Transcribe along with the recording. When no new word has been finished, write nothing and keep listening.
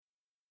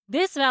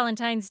This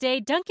Valentine's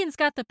Day, Dunkin's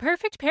got the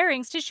perfect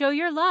pairings to show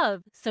your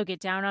love. So get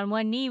down on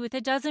one knee with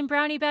a dozen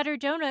brownie batter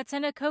donuts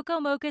and a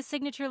cocoa mocha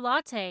signature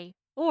latte.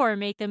 Or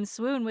make them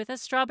swoon with a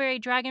strawberry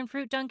dragon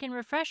fruit Dunkin'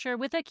 refresher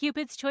with a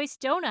Cupid's Choice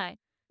donut.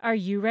 Are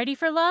you ready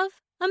for love?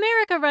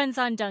 America runs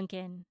on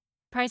Dunkin'.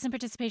 Price and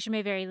participation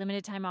may vary.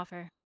 Limited time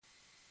offer.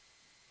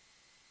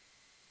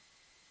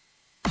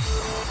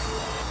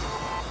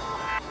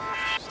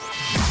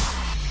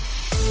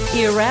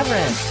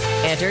 Irreverent,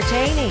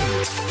 entertaining,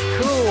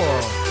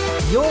 cool.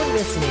 You're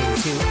listening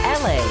to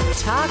LA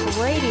Talk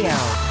Radio.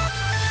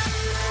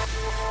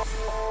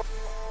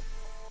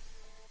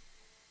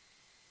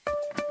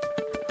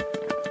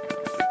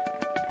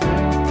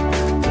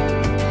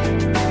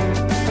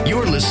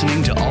 You're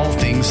listening to All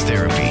Things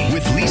Therapy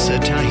with Lisa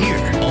Tahir,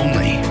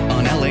 only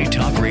on LA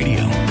Talk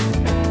Radio.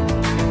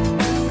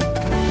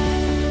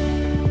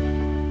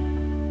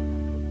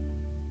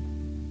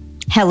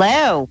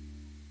 Hello,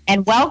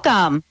 and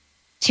welcome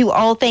to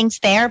All Things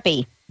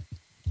Therapy.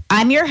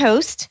 I'm your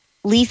host,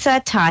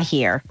 Lisa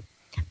Tahir.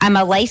 I'm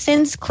a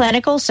licensed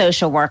clinical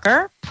social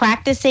worker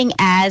practicing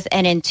as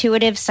an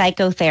intuitive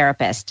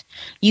psychotherapist.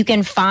 You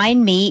can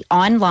find me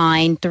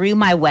online through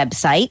my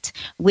website,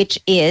 which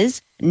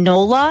is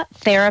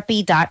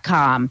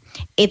NOLAtherapy.com.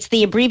 It's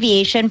the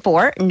abbreviation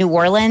for New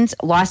Orleans,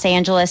 Los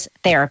Angeles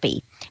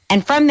Therapy.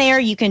 And from there,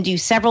 you can do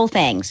several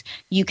things.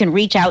 You can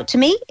reach out to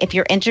me if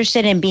you're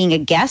interested in being a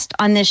guest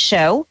on this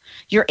show.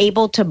 You're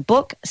able to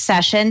book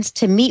sessions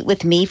to meet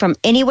with me from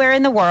anywhere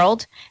in the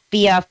world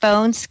via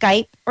phone,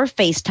 Skype, or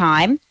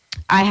FaceTime.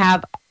 I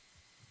have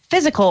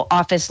physical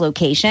office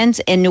locations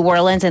in New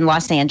Orleans and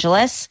Los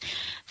Angeles.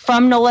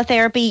 From NOLA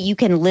Therapy, you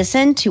can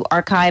listen to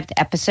archived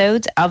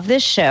episodes of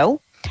this show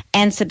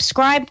and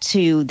subscribe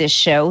to this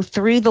show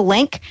through the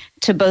link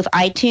to both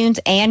iTunes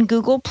and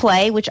Google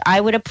Play, which I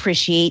would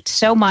appreciate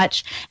so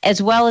much,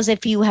 as well as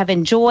if you have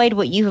enjoyed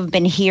what you have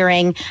been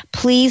hearing,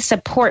 please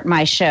support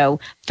my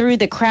show through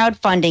the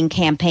crowdfunding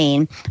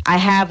campaign I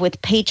have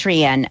with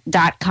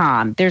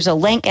Patreon.com. There's a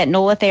link at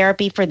NOLA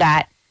Therapy for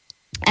that,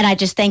 and I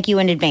just thank you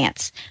in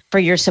advance for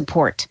your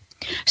support.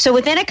 So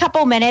within a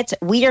couple minutes,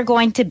 we are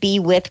going to be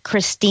with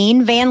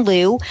Christine Van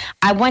Loo.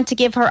 I want to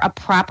give her a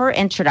proper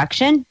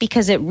introduction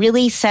because it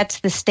really sets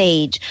the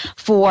stage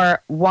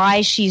for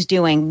why she's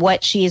doing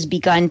what she has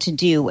begun to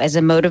do as a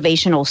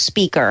motivational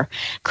speaker.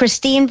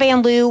 Christine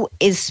Van Loo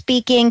is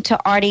speaking to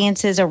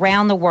audiences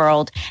around the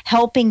world,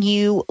 helping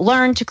you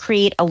learn to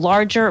create a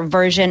larger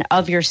version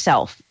of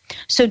yourself.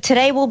 So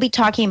today we'll be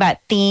talking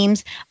about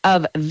themes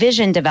of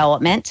vision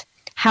development,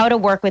 how to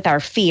work with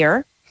our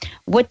fear,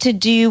 what to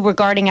do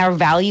regarding our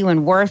value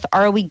and worth.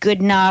 Are we good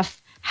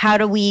enough? How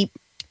do we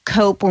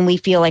cope when we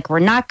feel like we're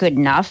not good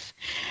enough?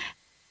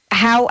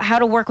 How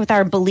to work with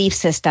our belief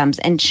systems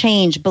and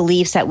change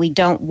beliefs that we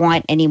don't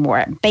want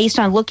anymore, based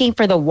on looking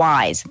for the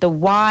whys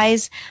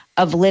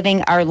of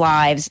living our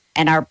lives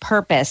and our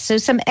purpose. So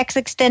some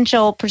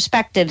existential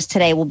perspectives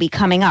today will be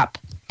coming up.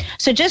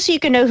 So just so you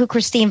can know who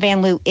Christine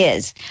Van Loo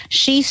is,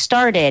 she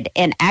started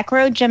in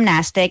acro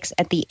gymnastics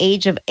at the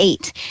age of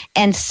 8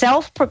 and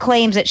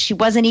self-proclaims that she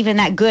wasn't even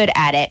that good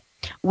at it,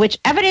 which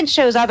evidence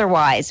shows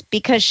otherwise,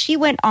 because she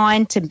went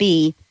on to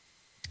be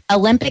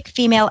Olympic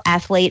female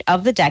athlete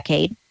of the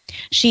decade.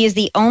 She is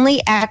the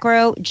only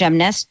acro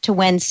gymnast to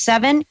win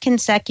 7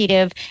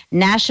 consecutive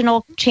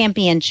national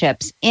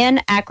championships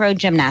in acro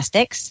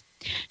gymnastics.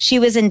 She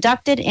was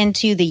inducted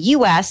into the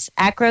U.S.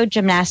 Acro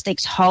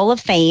Gymnastics Hall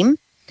of Fame,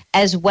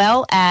 as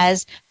well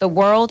as the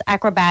World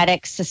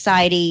Acrobatics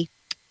Society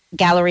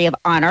Gallery of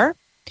Honor.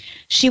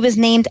 She was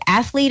named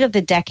Athlete of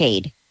the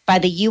Decade by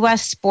the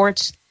U.S.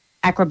 Sports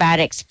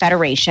Acrobatics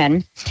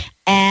Federation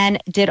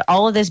and did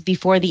all of this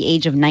before the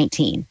age of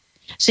 19.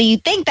 So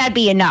you'd think that'd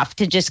be enough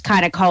to just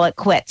kind of call it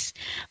quits.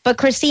 But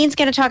Christine's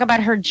going to talk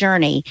about her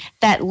journey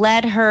that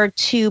led her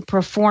to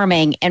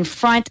performing in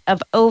front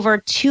of over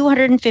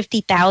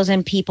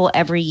 250,000 people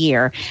every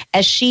year,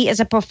 as she is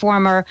a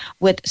performer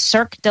with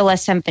Cirque de la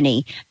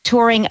Symphony,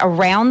 touring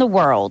around the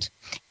world.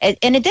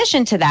 In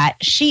addition to that,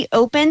 she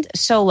opened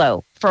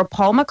solo for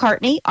Paul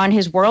McCartney on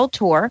his world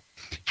tour,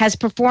 has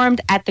performed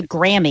at the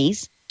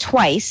Grammys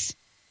twice,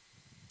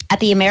 at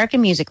the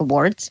American Music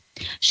Awards.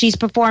 She's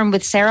performed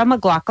with Sarah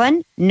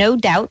McLachlan, No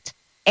Doubt,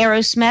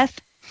 Aerosmith,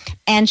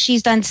 and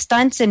she's done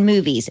stunts in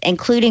movies,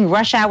 including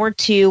Rush Hour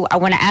 2. I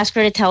want to ask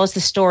her to tell us the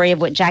story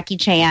of what Jackie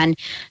Chan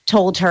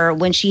told her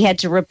when she had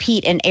to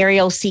repeat an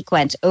aerial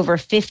sequence over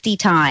 50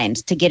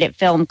 times to get it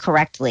filmed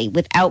correctly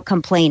without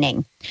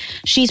complaining.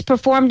 She's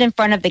performed in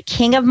front of the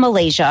King of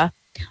Malaysia,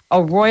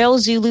 a royal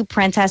Zulu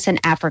princess in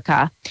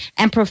Africa,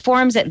 and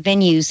performs at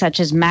venues such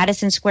as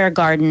Madison Square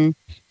Garden,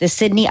 the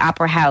Sydney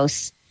Opera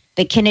House,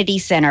 the Kennedy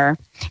Center,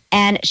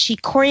 and she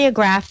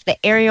choreographed the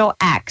aerial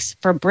acts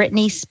for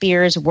Britney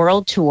Spears'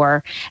 world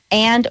tour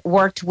and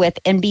worked with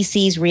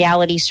NBC's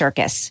Reality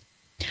Circus.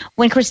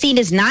 When Christine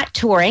is not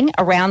touring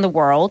around the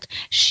world,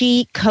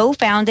 she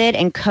co-founded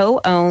and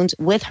co-owns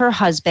with her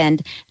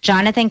husband,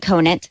 Jonathan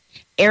Conant,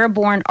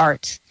 Airborne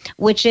Arts,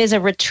 which is a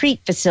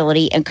retreat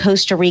facility in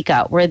Costa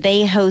Rica where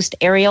they host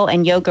aerial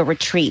and yoga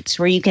retreats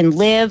where you can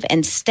live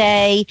and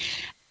stay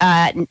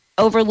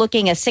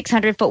overlooking a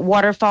 600-foot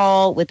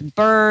waterfall with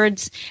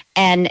birds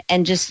and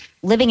just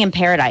living in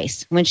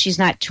paradise when she's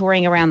not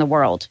touring around the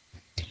world.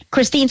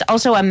 Christine's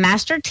also a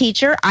master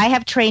teacher. I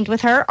have trained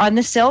with her on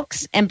the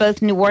silks in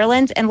both New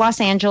Orleans and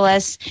Los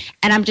Angeles,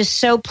 and I'm just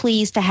so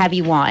pleased to have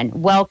you on.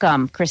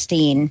 Welcome,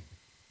 Christine.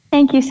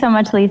 Thank you so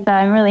much, Lisa.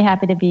 I'm really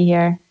happy to be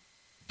here.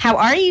 How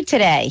are you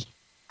today?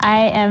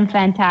 I am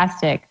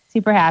fantastic.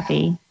 Super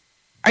happy.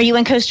 Are you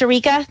in Costa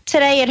Rica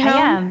today at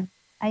home?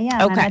 I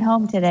am. Okay. I'm at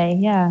home today.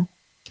 Yeah.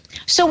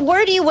 So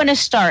where do you want to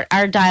start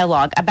our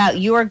dialogue about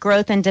your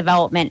growth and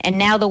development and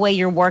now the way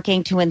you're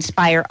working to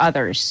inspire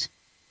others?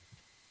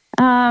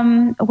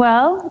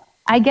 Well,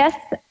 I guess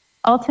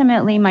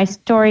ultimately my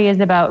story is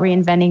about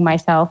reinventing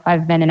myself.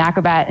 I've been an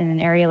acrobat and an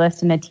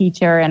aerialist and a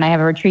teacher, and I have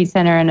a retreat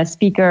center and a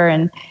speaker,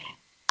 and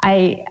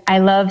I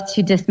love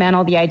to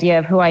dismantle the idea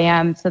of who I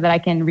am so that I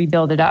can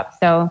rebuild it up.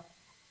 So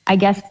I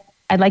guess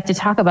I'd like to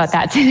talk about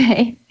that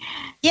today.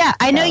 Yeah,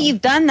 I know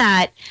you've done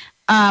that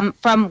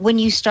from when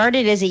you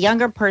started as a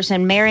younger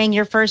person, marrying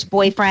your first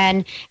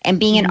boyfriend and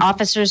being an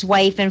officer's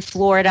wife in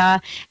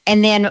Florida,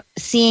 and then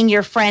seeing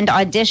your friend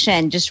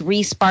audition just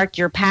re-sparked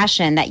your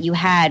passion that you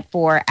had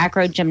for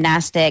acro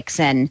gymnastics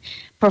and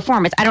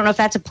performance. I don't know if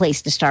that's a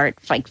place to start,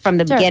 like from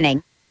the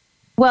beginning.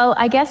 Well,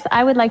 I guess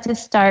I would like to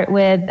start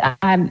with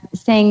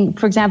saying,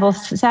 for example,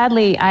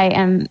 sadly,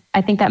 I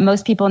think that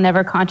most people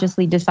never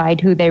consciously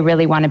decide who they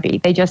really want to be.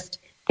 They just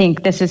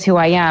think this is who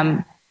I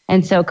am.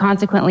 And so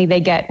consequently, they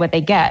get what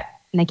they get,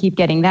 and they keep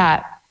getting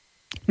that.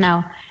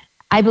 Now,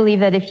 I believe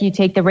that if you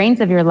take the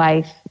reins of your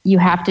life, you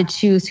have to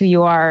choose who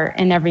you are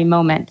in every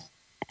moment.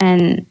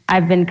 And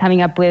I've been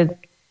coming up with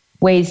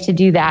ways to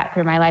do that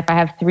through my life. I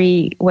have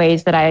 3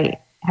 ways that I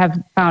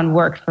have found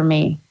work for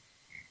me.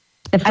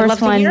 The first I'd love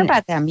to hear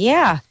about them.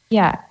 Yeah.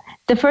 Yeah.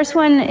 The first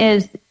one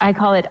is, I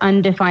call it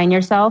undefine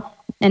yourself.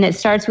 And it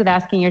starts with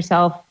asking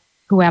yourself,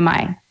 who am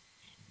I?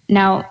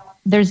 Now,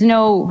 there's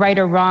no right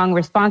or wrong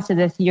response to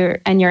this. Your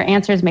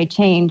answers may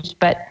change,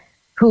 but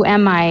who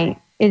am I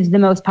is the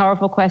most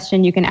powerful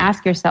question you can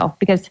ask yourself,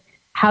 because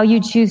how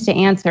you choose to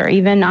answer,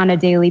 even on a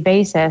daily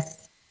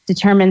basis,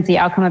 determines the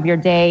outcome of your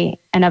day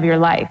and of your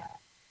life.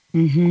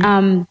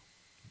 Mm-hmm.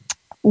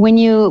 When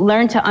you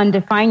learn to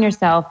undefine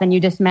yourself and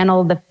you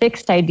dismantle the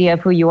fixed idea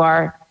of who you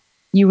are,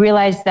 you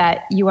realize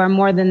that you are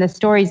more than the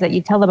stories that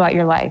you tell about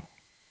your life.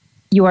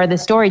 You are the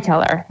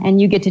storyteller,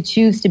 and you get to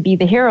choose to be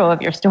the hero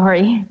of your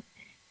story.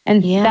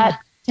 And that,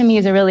 to me,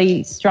 is a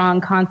really strong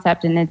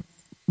concept, and it's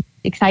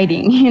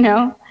exciting, you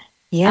know?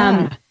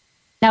 Yeah.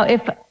 Now,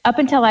 if up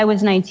until I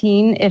was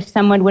 19, if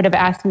someone would have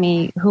asked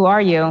me, who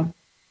are you?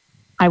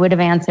 I would have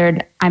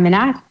answered, I'm an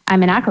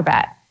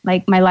acrobat.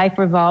 Like, my life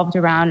revolved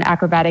around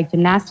acrobatic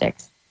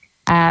gymnastics.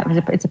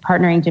 It's a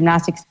partnering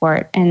gymnastics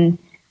sport. And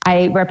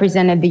I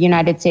represented the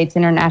United States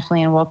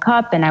internationally in World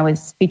Cup, and I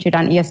was featured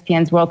on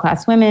ESPN's World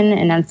Class Women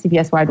and on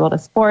CBS Wide World of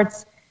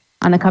Sports,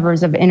 on the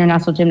covers of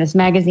International Gymnast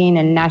magazine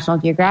and National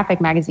Geographic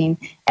magazine.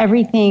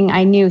 Everything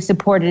I knew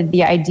supported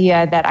the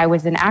idea that I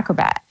was an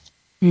acrobat.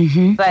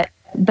 Mm-hmm.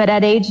 But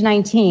at age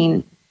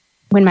 19,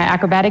 when my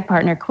acrobatic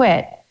partner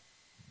quit,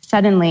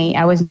 suddenly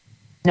I was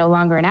no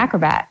longer an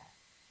acrobat.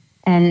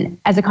 And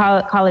as a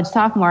college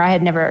sophomore, I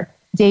had never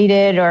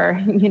dated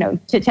or,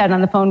 chit-chat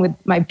on the phone with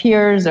my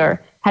peers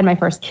or had my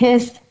first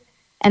kiss.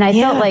 And I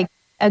felt like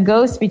a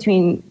ghost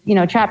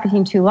trapped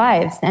between 2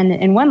 lives. And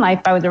in one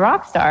life, I was a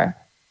rock star.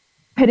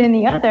 But in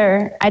the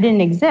other, I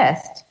didn't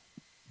exist.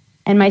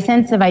 And my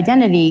sense of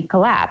identity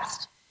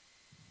collapsed.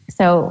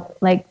 So,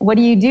 what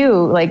do you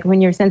do,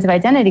 when your sense of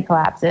identity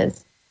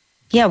collapses?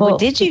 Yeah, what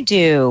did you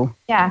do?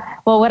 Yeah,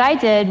 well, what I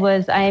did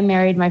was I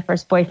married my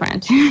first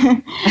boyfriend.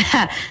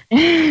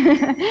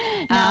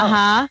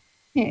 Now,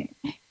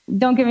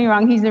 don't get me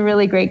wrong, he's a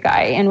really great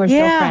guy, and we're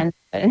still friends.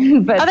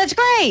 But oh, that's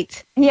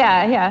great.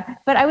 Yeah.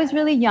 But I was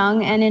really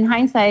young, and in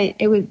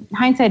hindsight,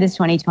 hindsight is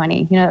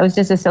 20/20. It was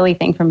just a silly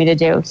thing for me to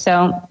do.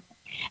 So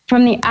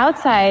from the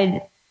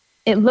outside,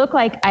 it looked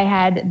like I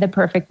had the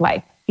perfect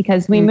life,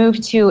 because we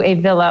moved to a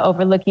villa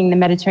overlooking the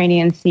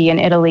Mediterranean Sea in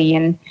Italy,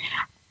 and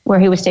where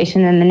he was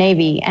stationed in the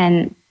Navy.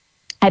 And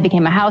I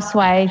became a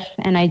housewife,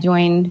 and I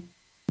joined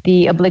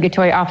the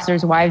obligatory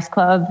officers' wives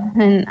club,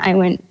 and I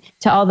went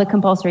to all the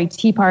compulsory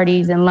tea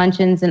parties and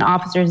luncheons and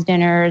officers'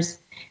 dinners,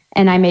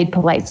 and I made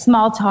polite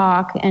small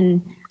talk,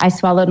 and I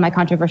swallowed my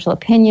controversial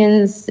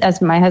opinions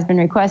as my husband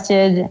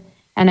requested,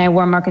 and I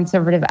wore more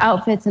conservative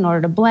outfits in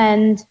order to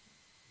blend,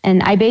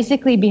 and I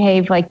basically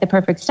behaved like the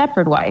perfect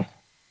Stepford wife.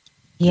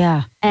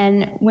 Yeah.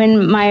 And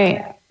when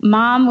my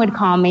mom would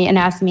call me and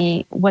ask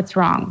me what's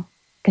wrong,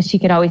 because she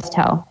could always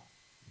tell,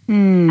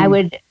 I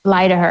would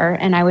lie to her,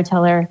 and I would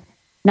tell her,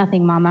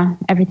 nothing, Mama,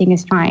 everything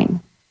is fine.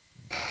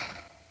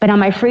 But on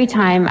my free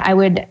time, I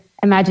would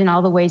imagine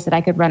all the ways that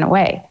I could run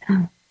away.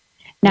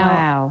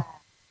 Now,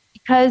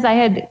 because I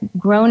had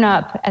grown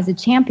up as a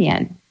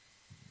champion,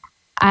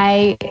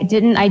 I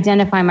didn't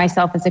identify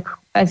myself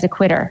as a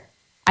quitter.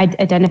 I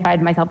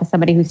identified myself as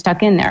somebody who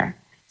stuck in there.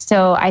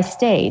 So I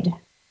stayed.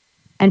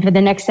 And for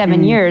the next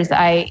 7 years,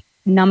 I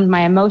numbed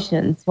my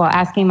emotions while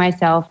asking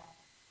myself,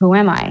 who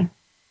am I?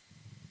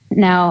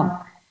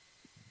 Now,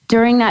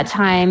 during that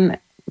time,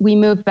 we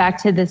moved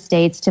back to the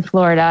States, to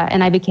Florida,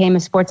 and I became a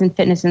sports and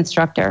fitness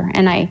instructor.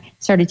 And I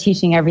started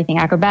teaching everything: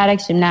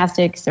 acrobatics,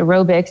 gymnastics,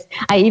 aerobics.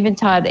 I even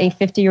taught a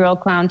 50-year-old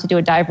clown to do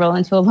a dive roll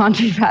into a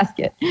laundry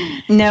basket.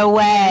 No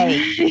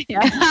way.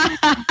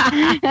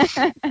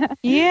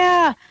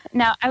 Yeah.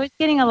 Now, I was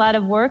getting a lot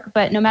of work,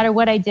 but no matter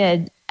what I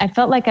did, I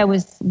felt like I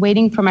was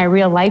waiting for my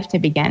real life to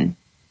begin.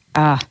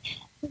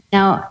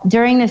 Now,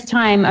 during this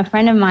time, a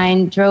friend of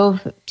mine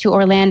drove to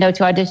Orlando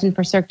to audition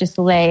for Cirque du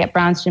Soleil at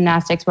Brown's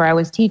Gymnastics, where I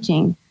was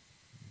teaching.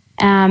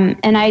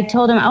 And I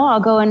told him, I'll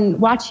go and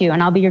watch you,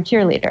 and I'll be your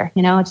cheerleader.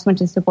 I just went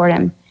to support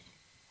him.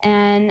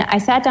 And I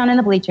sat down in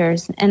the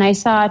bleachers, and I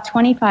saw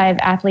 25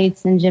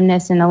 athletes and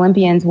gymnasts and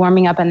Olympians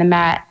warming up on the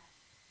mat,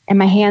 and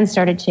my hands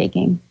started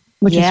shaking,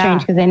 which is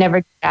strange because I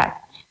never did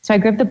that. So I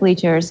gripped the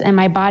bleachers, and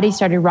my body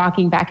started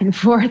rocking back and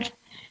forth.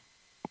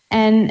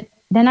 And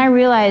then I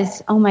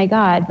realized, oh my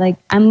God,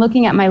 I'm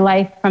looking at my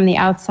life from the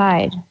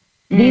outside.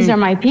 These are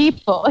my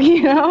people,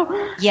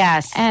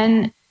 Yes.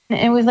 And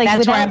it was like,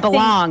 that's where I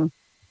belong.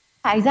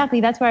 Exactly.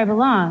 That's where I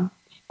belong.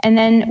 And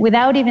then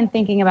without even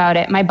thinking about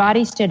it, my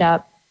body stood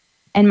up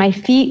and my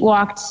feet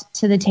walked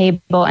to the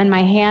table and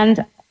my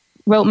hand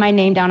wrote my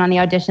name down on the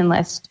audition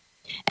list.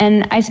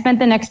 And I spent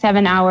the next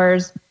 7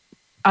 hours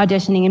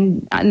auditioning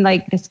in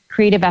this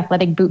creative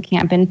athletic boot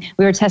camp. And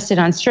we were tested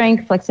on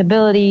strength,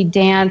 flexibility,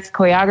 dance,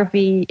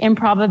 choreography,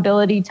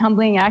 improbability,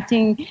 tumbling,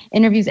 acting,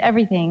 interviews,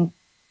 everything.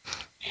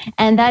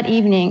 And that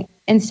evening,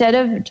 instead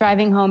of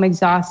driving home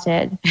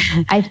exhausted,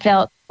 I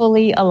felt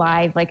fully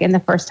alive, in the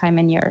first time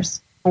in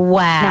years.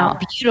 Wow. Now,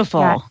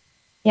 beautiful.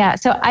 Yeah.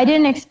 So I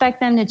didn't expect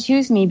them to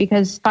choose me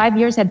because 5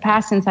 years had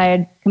passed since I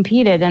had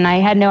competed and I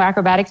had no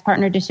acrobatics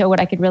partner to show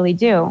what I could really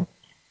do.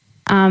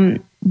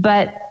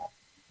 But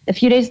a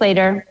few days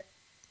later,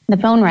 the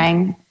phone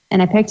rang,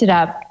 and I picked it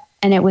up,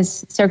 and it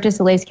was Cirque du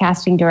Soleil's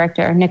casting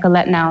director,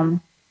 Nicolette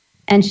Naum.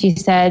 And she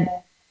said,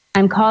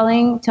 I'm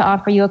calling to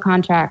offer you a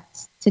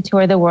contract to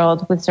tour the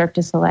world with Cirque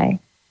du Soleil.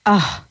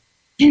 Oh.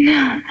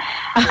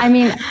 I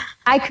mean,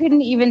 I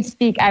couldn't even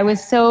speak. I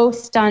was so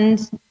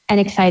stunned and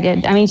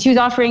excited. I mean, she was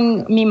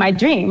offering me my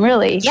dream,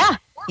 really. Yeah,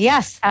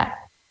 yes.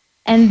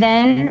 And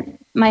then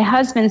my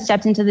husband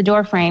stepped into the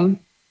doorframe,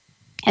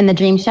 and the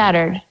dream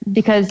shattered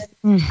because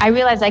I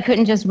realized I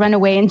couldn't just run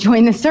away and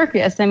join the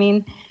circus. I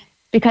mean,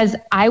 because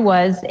I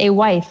was a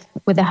wife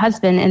with a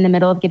husband in the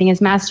middle of getting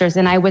his master's,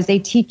 and I was a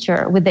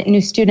teacher with the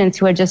new students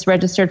who had just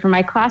registered for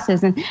my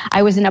classes, and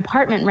I was an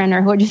apartment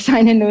renter who had just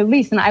signed into a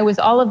lease, and I was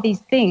all of these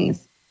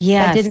things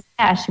that didn't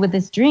mesh with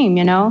this dream,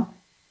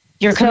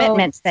 Your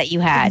commitments that you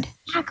had.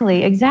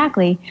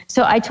 Exactly.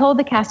 So I told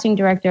the casting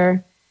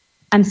director,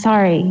 I'm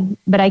sorry,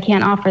 but I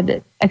can't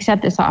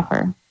accept this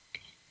offer.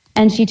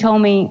 And she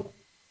told me,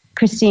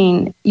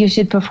 Christine, you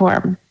should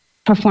perform.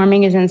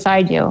 Performing is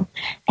inside you.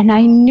 And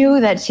I knew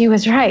that she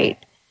was right.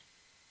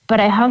 But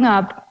I hung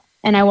up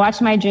and I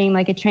watched my dream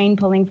like a train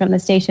pulling from the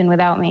station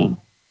without me.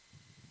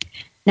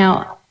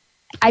 Now,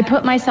 I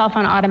put myself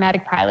on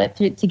automatic pilot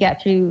to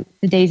get through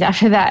the days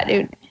after that.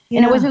 And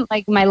it wasn't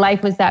like my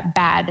life was that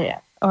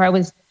bad or I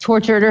was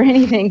tortured or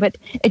anything, but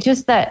it's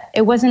just that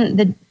it wasn't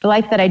the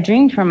life that I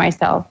dreamed for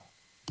myself.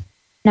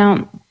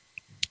 Now,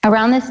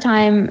 around this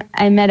time,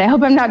 I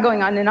hope I'm not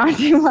going on and on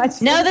too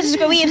much. No,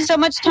 we have so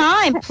much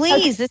time.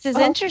 Please, this is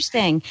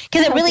interesting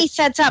because it really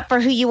sets up for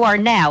who you are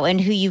now and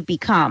who you've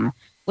become,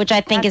 which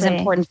I think is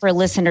important for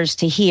listeners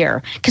to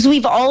hear. Because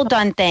we've all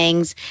done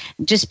things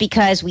just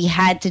because we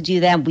had to do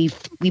them.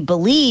 We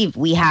believe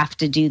we have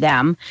to do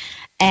them.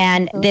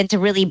 And then to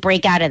really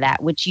break out of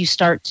that, which you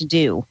start to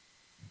do.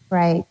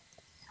 Right.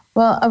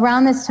 Well,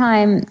 around this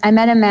time, I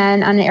met a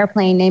man on an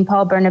airplane named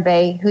Paul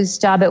Bernabe, whose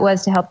job it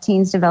was to help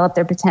teens develop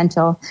their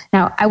potential.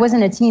 Now, I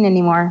wasn't a teen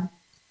anymore,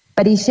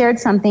 but he shared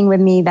something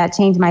with me that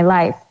changed my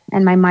life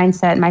and my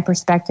mindset, my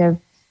perspective.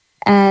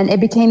 And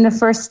it became the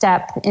first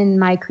step in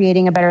my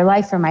creating a better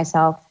life for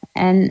myself.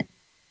 And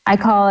I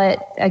call it,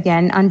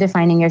 again,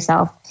 undefining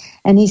yourself.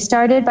 And he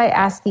started by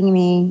asking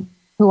me,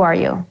 who are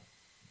you?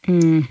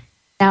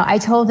 Now, I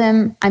told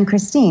him, I'm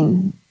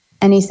Christine.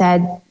 And he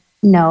said,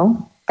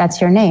 no,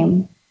 that's your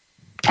name.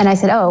 And I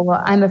said, oh,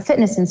 well, I'm a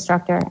fitness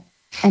instructor.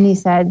 And he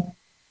said,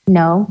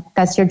 no,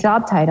 that's your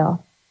job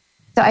title.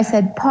 So I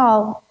said,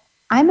 Paul,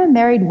 I'm a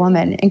married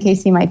woman, in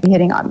case he might be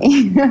hitting on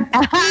me.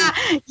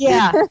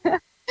 Yeah.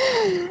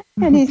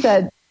 And he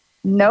said,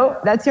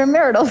 nope, that's your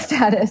marital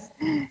status.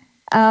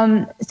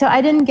 So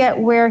I didn't get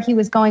where he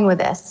was going with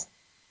this.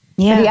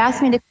 Yeah. But he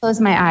asked me to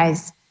close my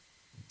eyes.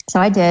 So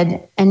I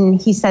did.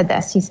 And he said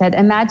this. He said,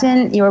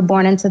 imagine you were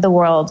born into the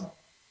world,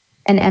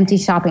 an empty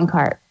shopping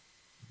cart.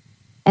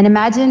 And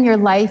imagine your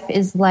life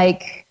is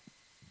like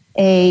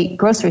a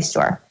grocery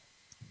store.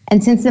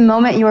 And since the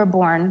moment you were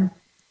born,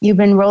 you've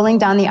been rolling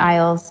down the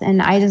aisles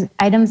and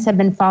items have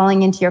been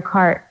falling into your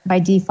cart by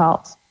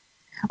default.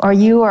 Or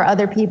you or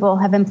other people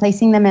have been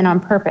placing them in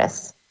on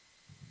purpose.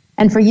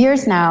 And for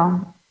years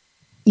now,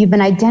 you've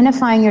been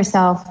identifying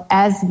yourself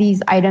as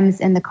these items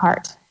in the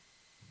cart,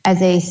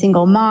 as a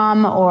single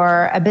mom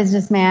or a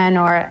businessman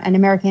or an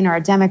American or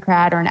a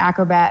Democrat or an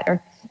acrobat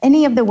or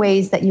any of the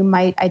ways that you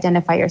might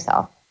identify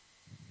yourself.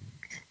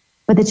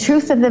 But the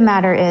truth of the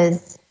matter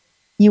is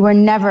you were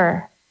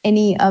never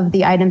any of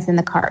the items in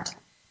the cart.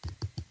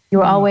 You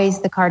were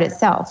always the cart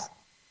itself.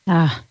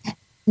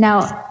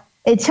 Now,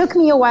 it took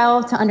me a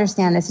while to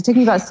understand this. It took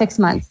me about 6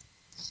 months.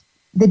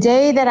 The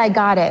day that I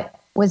got it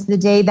was the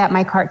day that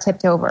my cart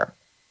tipped over.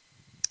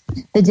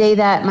 The day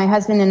that my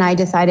husband and I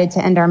decided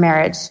to end our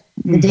marriage.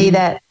 The day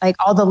that like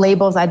all the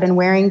labels I'd been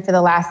wearing for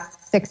the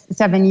last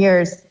 6-7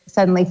 years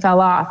suddenly fell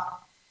off.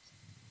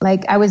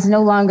 Like I was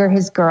no longer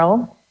his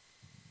girl.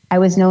 I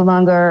was no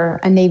longer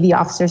a Navy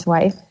officer's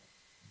wife.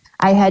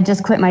 I had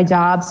just quit my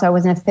job, so I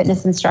wasn't a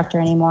fitness instructor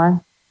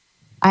anymore.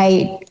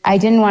 I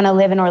didn't want to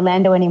live in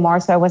Orlando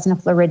anymore, so I wasn't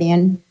a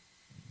Floridian.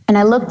 And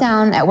I looked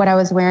down at what I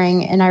was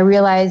wearing, and I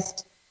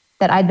realized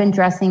that I'd been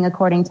dressing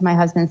according to my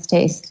husband's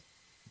taste.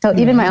 So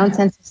even my own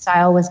sense of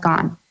style was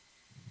gone.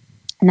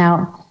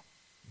 Now,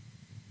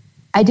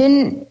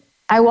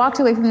 I walked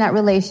away from that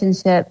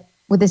relationship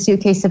with a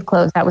suitcase of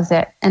clothes. That was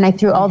it. And I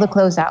threw all the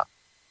clothes out.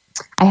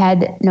 I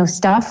had no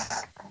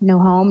stuff, no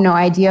home, no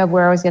idea of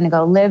where I was going to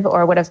go live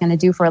or what I was going to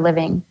do for a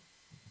living.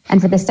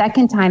 And for the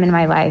second time in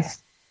my life,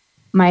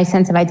 my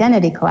sense of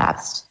identity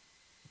collapsed.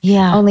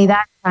 Yeah. Only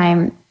that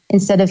time,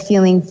 instead of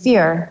feeling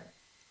fear,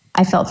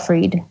 I felt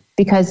freed.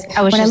 Because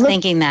I was just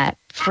thinking that.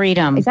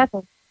 Freedom.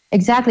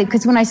 Exactly.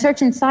 Because when I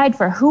search inside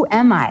for who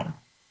am I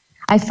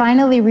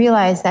finally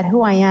realized that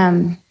who I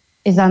am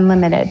is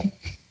unlimited.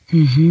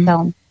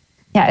 So,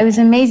 yeah, it was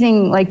an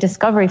amazing like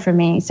discovery for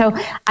me. So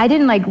I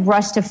didn't like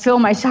rush to fill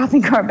my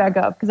shopping cart back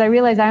up because I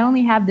realized I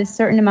only have this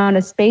certain amount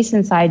of space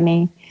inside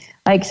me.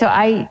 Like, so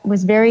I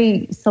was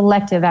very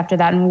selective after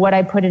that in what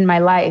I put in my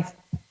life.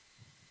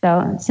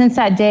 So since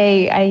that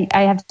day,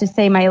 I have to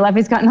say my life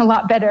has gotten a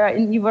lot better.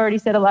 And you've already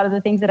said a lot of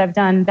the things that I've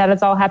done. That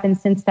has all happened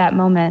since that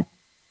moment.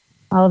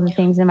 All of the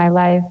things in my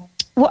life.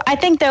 Well, I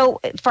think, though,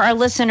 for our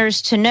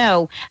listeners to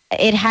know,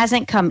 it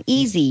hasn't come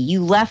easy.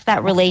 You left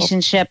that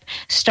relationship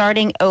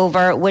starting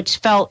over, which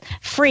felt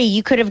free.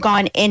 You could have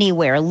gone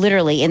anywhere,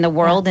 literally, in the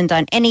world and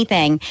done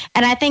anything.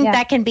 And I think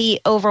that can be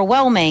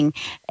overwhelming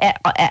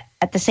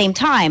at the same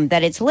time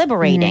that it's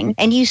liberating.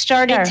 And you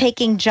started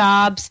taking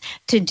jobs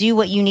to do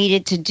what you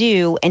needed to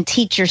do and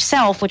teach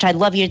yourself, which I'd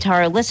love you to tell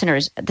our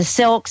listeners, the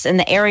silks and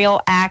the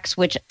aerial acts,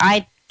 which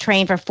I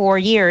trained for 4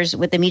 years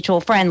with a mutual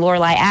friend,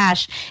 Lorelei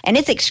Ash, and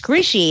it's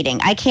excruciating.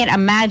 I can't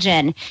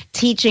imagine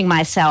teaching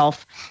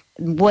myself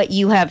what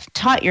you have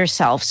taught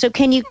yourself. So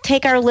can you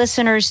take our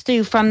listeners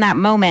through from that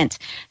moment,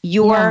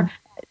 your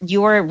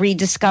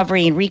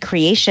rediscovery and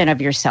recreation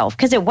of yourself?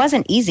 Because it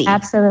wasn't easy.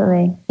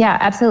 Absolutely. Yeah,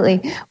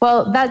 absolutely.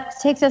 Well, that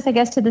takes us, I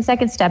guess, to the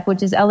second step,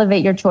 which is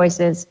elevate your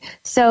choices.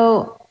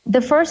 So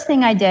the first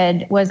thing I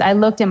did was I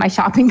looked at my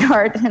shopping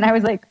cart and I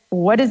was like,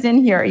 what is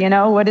in here? You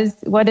know, what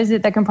is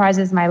it that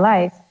comprises my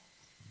life?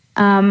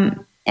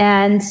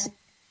 And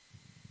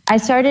I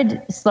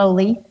started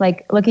slowly,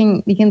 like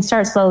looking, you can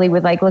start slowly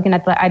with like looking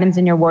at the items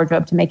in your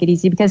wardrobe to make it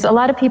easy, because a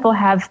lot of people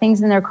have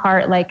things in their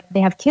cart, like they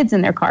have kids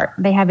in their cart,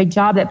 they have a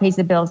job that pays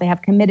the bills, they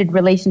have committed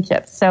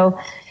relationships. So,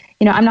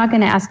 you know, I'm not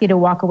going to ask you to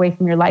walk away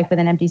from your life with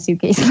an empty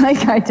suitcase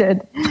like I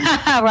did.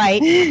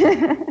 Right.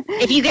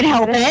 If you can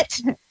help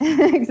it.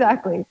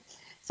 Exactly.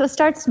 So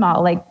start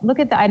small, like look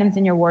at the items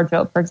in your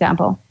wardrobe, for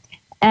example.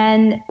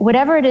 And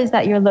whatever it is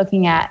that you're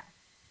looking at,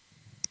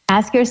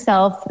 ask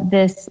yourself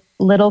this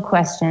little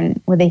question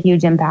with a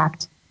huge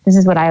impact. This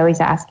is what I always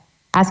ask.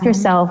 Ask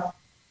yourself,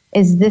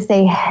 is this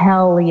a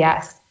hell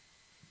yes?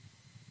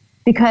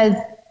 Because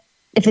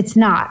if it's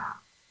not,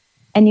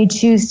 and you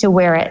choose to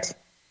wear it,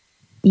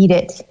 eat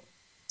it,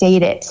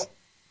 date it,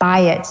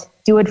 buy it,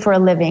 do it for a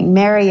living,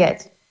 marry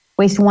it,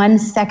 waste 1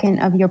 second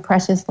of your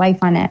precious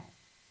life on it,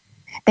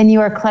 then you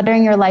are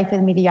cluttering your life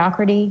with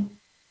mediocrity.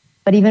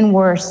 But even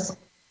worse,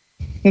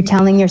 you're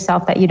telling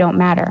yourself that you don't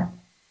matter.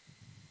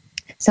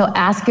 So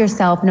ask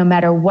yourself, no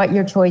matter what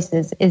your choice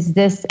is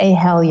this a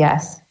hell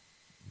yes?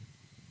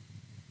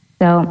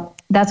 So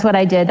that's what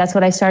I did. That's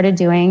what I started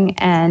doing.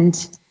 And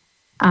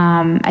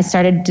I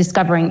started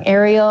discovering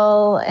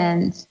aerial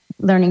and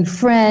learning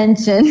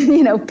French and,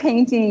 you know,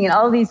 painting and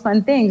all these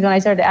fun things. When I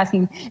started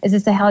asking, is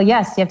this a hell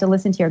yes? You have to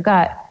listen to your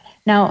gut.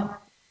 Now,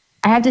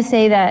 I have to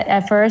say that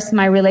at first,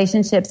 my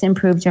relationships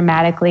improved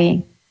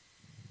dramatically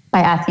by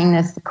asking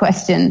this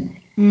question.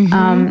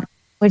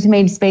 Which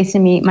made space to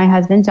meet my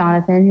husband,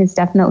 Jonathan, who's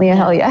definitely a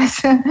hell yes.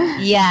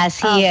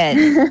 Yes, he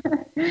is.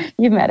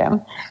 You've met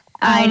him.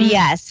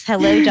 Yes.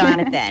 Hello,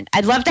 Jonathan.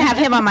 I'd love to have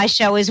him on my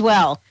show as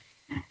well.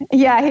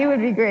 Yeah, he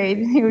would be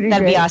great.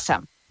 That'd be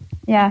awesome.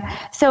 Yeah.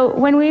 So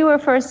when we were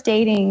first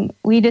dating,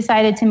 we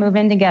decided to move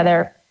in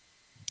together,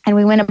 and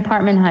we went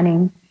apartment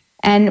hunting.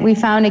 And we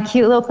found a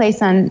cute little place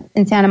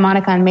in Santa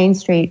Monica on Main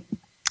Street.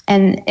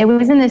 And it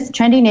was in this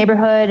trendy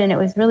neighborhood, and it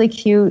was really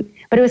cute,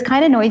 but it was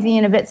kind of noisy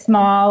and a bit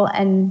small,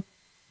 and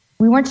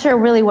we weren't sure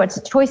really what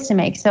choice to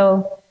make.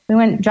 So we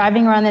went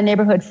driving around the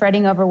neighborhood,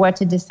 fretting over what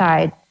to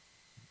decide.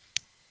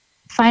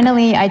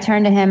 finally, I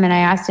turned to him and I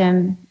asked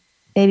him,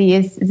 baby,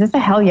 is this a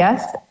hell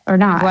yes or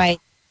not? Right.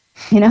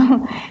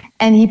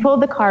 And he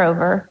pulled the car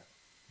over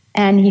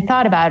and he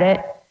thought about it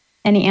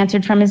and he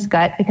answered from his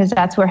gut, because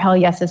that's where hell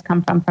yeses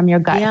come from your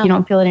gut. Yeah. If you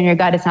don't feel it in your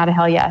gut, it's not a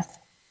hell yes.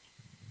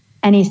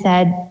 And he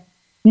said,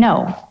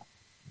 no,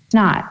 it's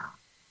not.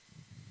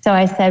 So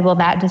I said, well,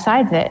 that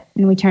decides it.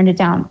 And we turned it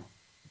down.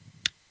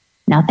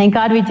 Now, thank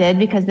God we did,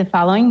 because the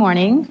following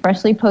morning,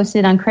 freshly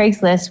posted on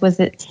Craigslist, was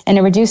it in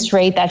a reduced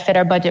rate that fit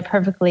our budget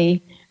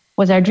perfectly,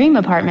 was our dream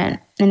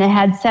apartment. And it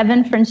had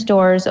 7 French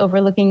doors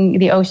overlooking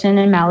the ocean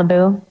in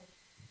Malibu.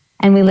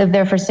 And we lived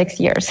there for 6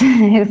 years,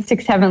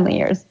 6 heavenly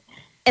years.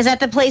 Is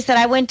that the place that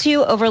I went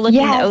to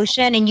overlooking the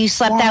ocean and you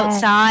slept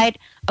outside?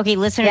 Okay,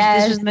 listeners,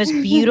 this was the most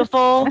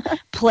beautiful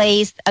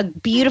place, a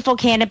beautiful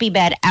canopy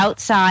bed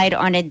outside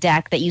on a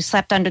deck that you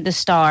slept under the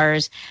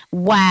stars.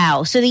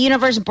 Wow. So the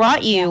universe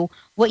brought you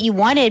what you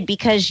wanted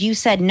because you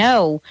said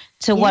no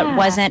to what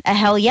wasn't a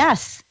hell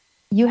yes.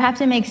 You have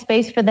to make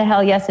space for the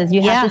hell yeses.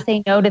 You have to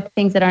say no to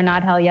things that are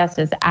not hell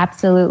yeses.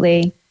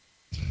 Absolutely.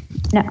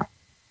 No.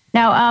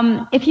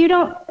 Now, if you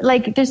don't,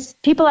 there's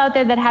people out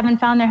there that haven't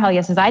found their hell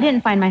yeses. I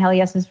didn't find my hell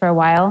yeses for a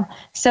while.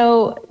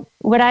 So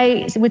what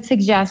I would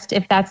suggest,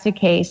 if that's the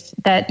case,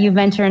 that you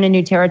venture into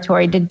new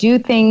territory, to do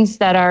things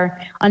that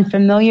are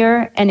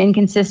unfamiliar and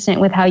inconsistent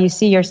with how you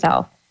see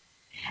yourself.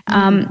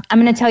 I'm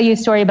going to tell you a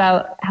story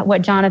about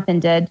what Jonathan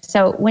did.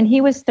 So when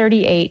he was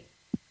 38,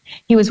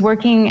 he was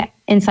working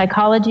in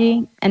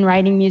psychology and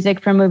writing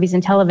music for movies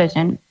and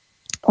television,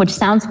 which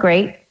sounds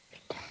great.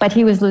 But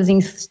he was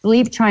losing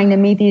sleep trying to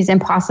meet these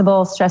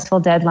impossible,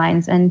 stressful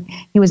deadlines. And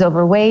he was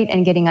overweight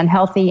and getting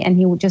unhealthy, and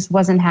he just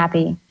wasn't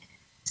happy.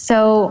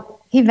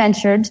 So he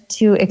ventured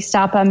to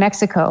Ixtapa,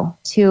 Mexico,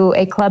 to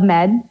a Club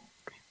Med,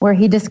 where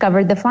he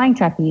discovered the flying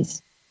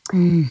trapeze.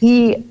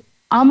 He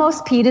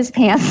almost peed his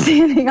pants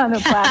standing on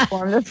the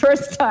platform the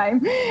first time.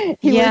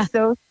 He was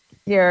so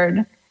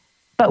scared.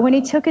 But when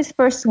he took his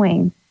first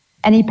swing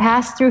and he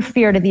passed through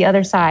fear to the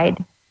other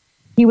side,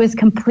 he was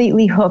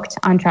completely hooked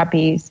on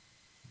trapeze.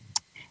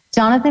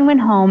 Jonathan went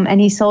home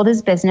and he sold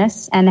his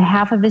business and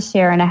half of his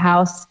share in a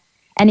house,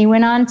 and he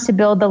went on to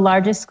build the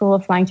largest school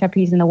of flying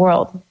trapeze in the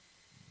world.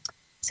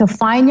 So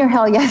find your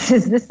hell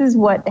yeses. This is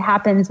what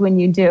happens when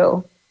you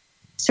do.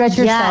 Stretch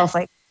yourself,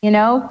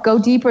 go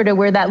deeper to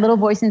where that little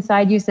voice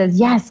inside you says,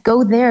 yes,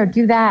 go there,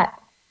 do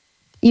that.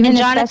 Even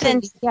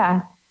Jonathan's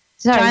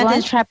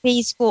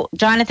trapeze school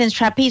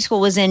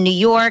was in New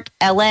York,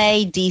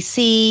 LA,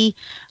 DC,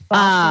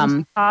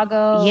 Boston,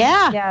 Chicago.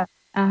 Yeah.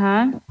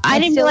 I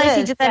didn't realize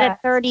he did that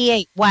at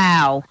 38.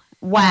 Wow.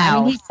 Yeah,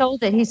 I mean,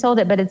 he sold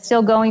it, but it's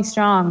still going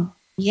strong.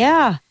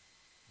 Yeah.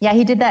 Yeah,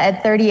 he did that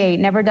at 38.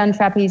 Never done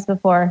trapeze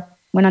before.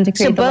 Went on to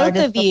create the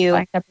largest.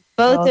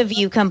 Both of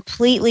you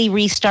completely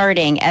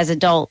restarting as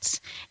adults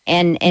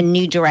and in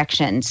new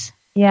directions.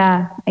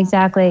 Yeah,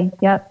 exactly.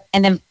 Yep.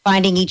 And then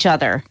finding each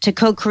other to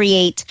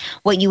co-create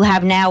what you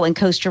have now in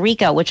Costa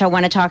Rica, which I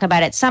want to talk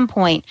about at some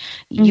point,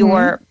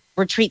 your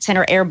retreat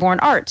center, Airborne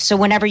Arts. So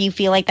whenever you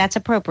feel like that's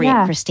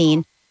appropriate,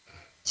 Christine.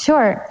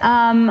 Sure.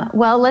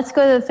 Well, let's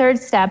go to the third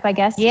step, I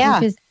guess,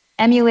 which is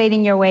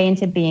emulating your way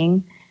into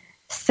being.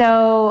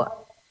 So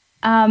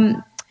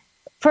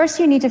first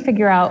you need to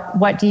figure out,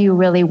 what do you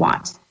really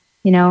want?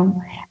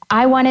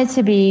 I wanted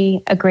to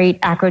be a great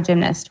acro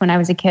gymnast when I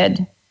was a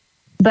kid.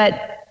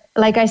 But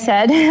like I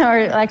said,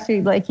 or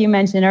actually like you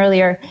mentioned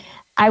earlier,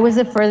 I was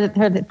the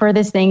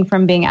furthest thing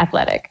from being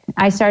athletic.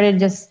 I started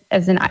just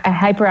as a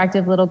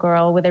hyperactive little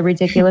girl with a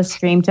ridiculous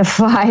dream to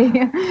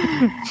fly.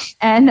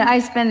 And I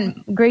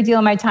spent a great deal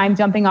of my time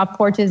jumping off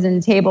porches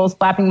and tables,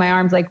 flapping my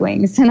arms like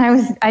wings. And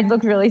I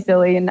looked really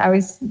silly, and I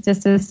was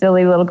just a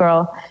silly little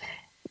girl.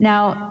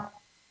 Now,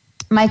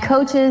 my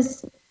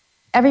coaches,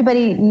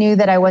 everybody knew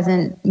that I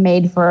wasn't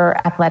made for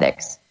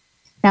athletics.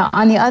 Now,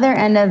 on the other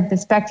end of the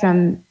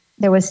spectrum,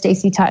 there was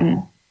Stacy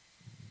Tutton.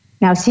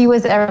 Now, she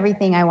was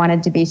everything I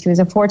wanted to be. She was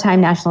a 4-time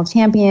national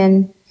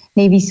champion,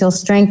 Navy SEAL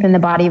strength in the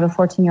body of a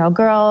 14-year-old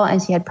girl,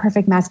 and she had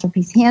perfect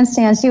masterpiece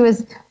handstands. She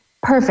was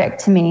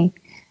perfect to me.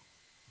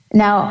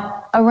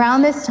 Now,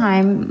 around this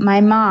time, my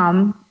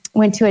mom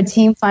went to a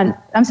team fund.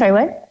 I'm sorry,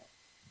 what?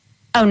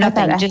 Oh,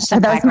 nothing. That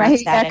was my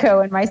echo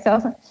and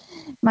myself.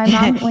 My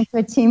mom went to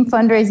a team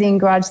fundraising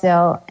garage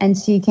sale, and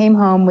she came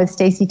home with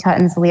Stacy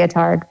Tutton's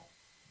leotard.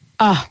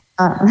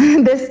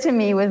 This to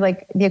me was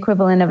like the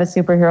equivalent of a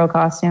superhero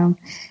costume.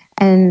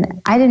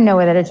 And I didn't know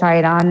whether to try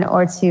it on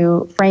or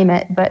to frame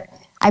it, but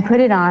I put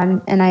it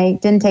on and I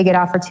didn't take it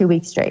off for 2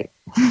 weeks straight.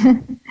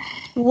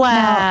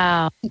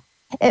 Wow. Now,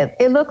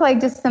 it looked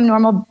like just some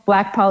normal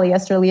black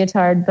polyester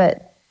leotard,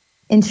 but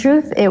in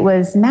truth, it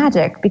was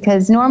magic,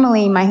 because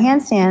normally my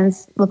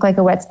handstands look like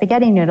a wet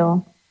spaghetti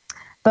noodle.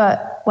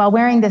 But while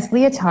wearing this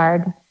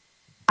leotard,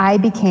 I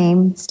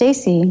became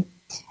Stacy,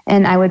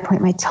 and I would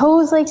point my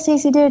toes like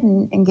Stacy did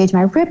and engage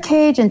my rib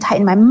cage and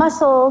tighten my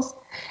muscles.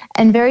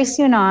 And very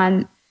soon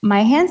on,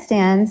 my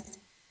handstands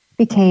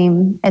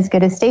became as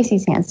good as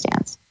Stacy's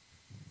handstands.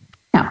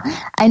 Now,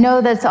 I know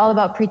that's all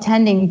about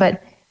pretending,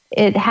 but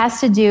it has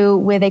to do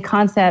with a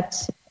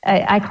concept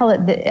I call it,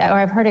 or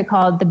I've heard it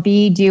called the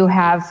be, do,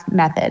 have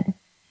method.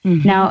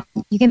 Mm-hmm. Now,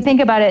 you can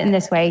think about it in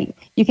this way.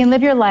 You can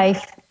live your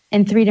life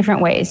in 3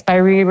 different ways by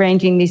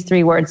rearranging these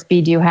 3 words,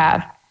 be, do,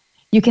 have.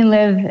 You can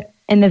live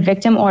in the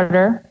victim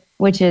order,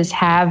 which is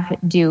have,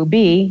 do,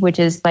 be, which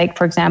is like,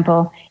 for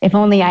example, if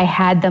only I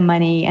had the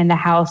money and the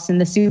house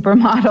and the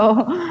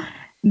supermodel,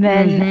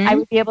 then I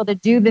would be able to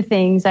do the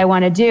things I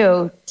want to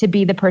do to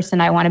be the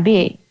person I want to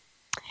be.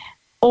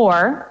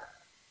 Or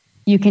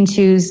you can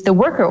choose the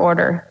worker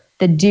order,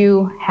 the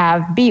do,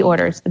 have, be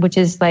orders, which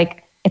is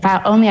like, if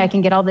I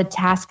can get all the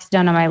tasks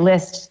done on my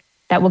list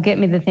that will get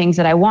me the things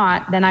that I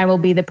want, then I will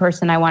be the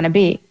person I want to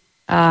be.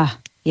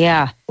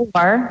 Yeah.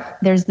 Or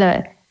there's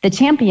the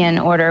champion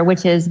order,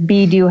 which is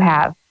be, do,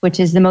 have, which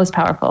is the most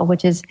powerful,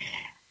 which is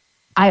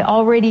I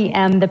already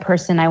am the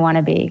person I want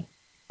to be,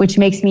 which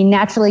makes me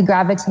naturally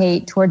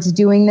gravitate towards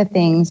doing the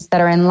things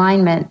that are in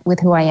alignment with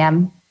who I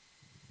am,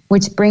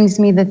 which brings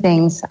me the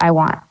things I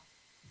want.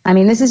 I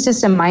mean, this is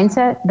just a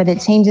mindset, but it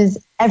changes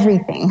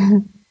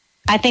everything.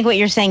 I think what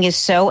you're saying is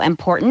so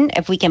important.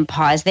 If we can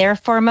pause there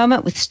for a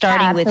moment with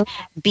starting with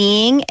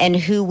being and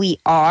who we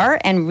are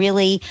and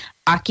really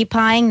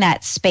occupying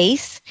that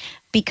space,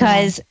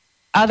 because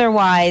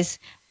otherwise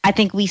I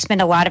think we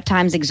spend a lot of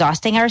times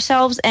exhausting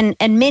ourselves, and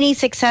many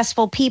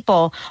successful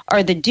people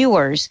are the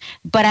doers.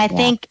 But I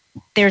think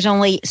there's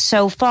only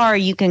so far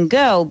you can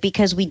go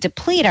because we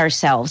deplete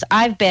ourselves.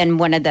 I've been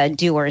one of the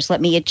doers.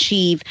 Let me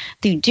achieve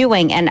through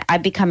doing, and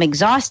I've become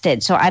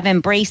exhausted. So I've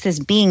embraced this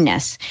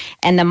beingness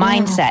and the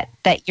mindset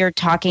that you're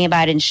talking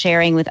about and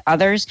sharing with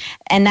others,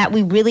 and that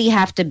we really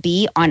have to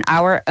be on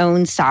our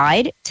own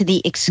side to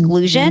the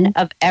exclusion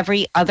of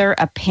every other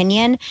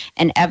opinion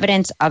and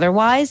evidence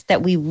otherwise,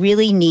 that we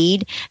really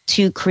need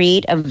to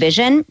create a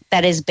vision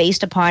that is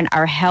based upon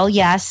our hell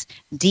yes,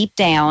 deep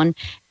down,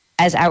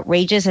 as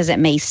outrageous as it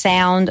may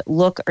sound,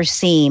 look, or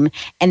seem,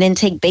 and then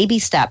take baby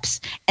steps.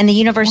 And the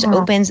universe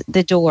opens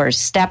the doors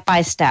step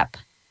by step.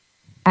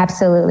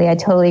 Absolutely. I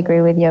totally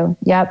agree with you.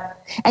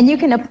 Yep. And you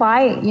can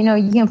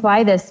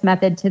apply this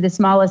method to the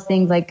smallest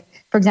things. Like,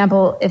 for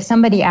example, if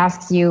somebody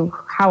asks you,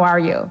 how are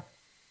you?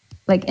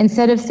 Like,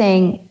 instead of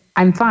saying,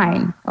 I'm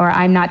fine, or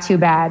I'm not too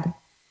bad,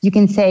 you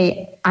can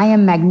say, I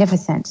am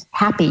magnificent,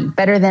 happy,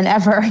 better than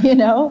ever,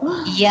 Yes.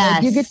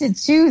 Like, you get to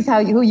choose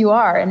who you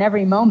are in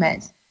every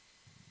moment.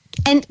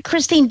 And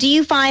Christine, do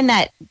you find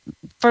that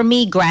for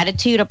me,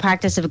 gratitude, a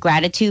practice of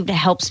gratitude,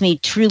 helps me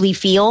truly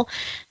feel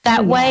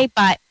that way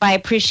by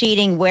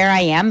appreciating where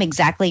I am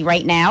exactly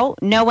right now,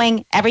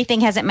 knowing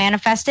everything hasn't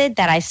manifested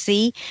that I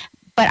see,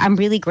 but I'm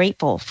really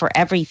grateful for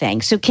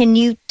everything. So can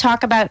you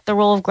talk about the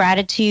role of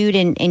gratitude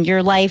in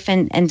your life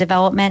and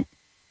development?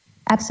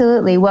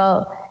 Absolutely.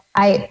 Well,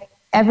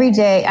 every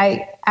day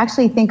I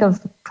actually think of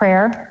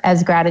prayer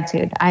as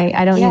gratitude.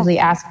 I don't usually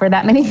ask for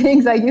that many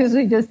things. I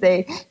usually just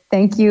say,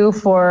 thank you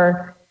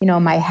for,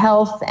 my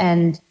health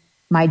and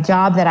my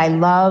job that I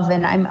love.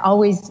 And I'm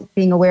always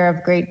being aware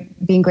of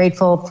being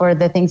grateful for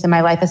the things in my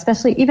life,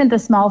 especially even the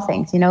small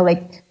things,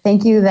 like,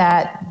 thank you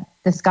that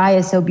the sky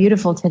is so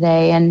beautiful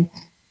today and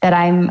that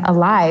I'm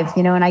alive,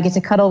 and I get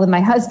to cuddle with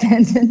my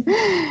husband. And,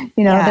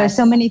 there's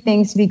so many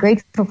things to be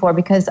grateful for,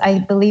 because I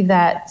believe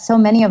that so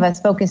many of us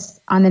focus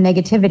on the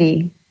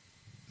negativity.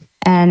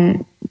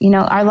 And,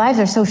 our lives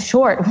are so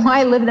short.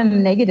 Why live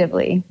them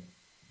negatively?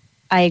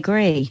 I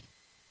agree.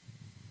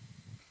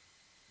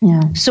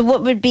 Yeah. So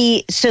what would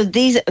be,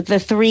 these are the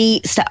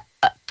 3,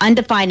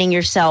 undefining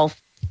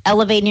yourself,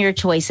 elevating your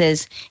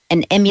choices,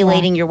 and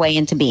emulating your way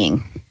into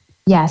being.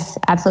 Yes,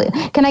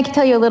 absolutely. Can I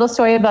tell you a little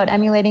story about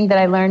emulating that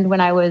I learned when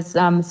I was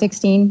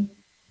 16?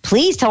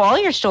 Please tell all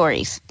your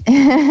stories.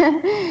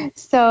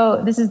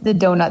 So this is the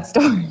donut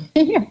story.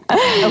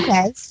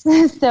 Okay.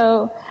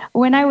 So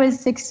when I was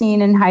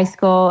 16 in high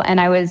school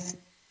and I was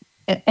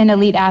an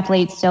elite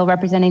athlete still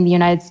representing the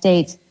United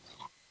States,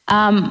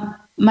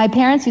 my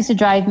parents used to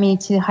drive me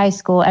to high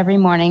school every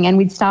morning, and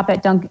we'd stop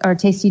at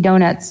Tasty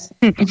Donuts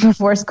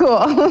before school.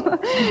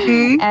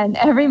 And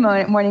every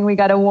morning we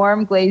got a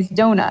warm glazed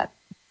donut.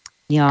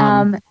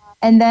 Yum.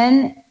 And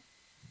then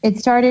it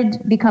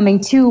started becoming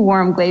 2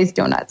 warm glazed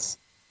donuts.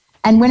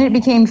 And when it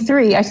became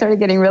 3, I started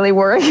getting really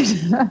worried.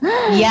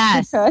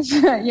 Yes. Because,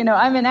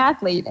 I'm an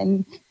athlete,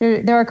 and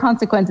there are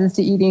consequences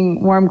to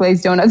eating warm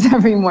glazed donuts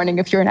every morning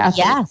if you're an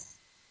athlete. Yes.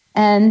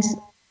 And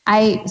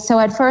so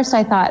at first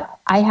I thought,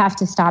 I have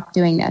to stop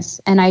doing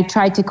this. And I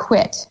tried to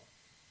quit,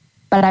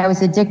 but I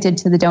was addicted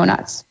to the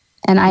donuts,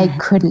 and I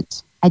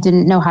couldn't. I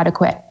didn't know how to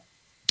quit.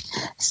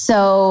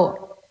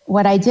 So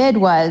what I did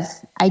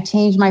was I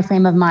changed my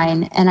frame of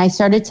mind, and I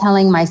started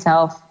telling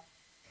myself,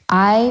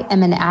 I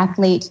am an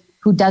athlete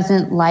who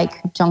doesn't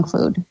like junk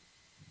food.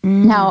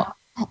 Now,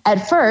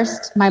 at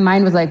first, my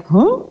mind was like,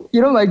 huh?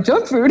 You don't like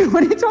junk food?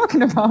 What are you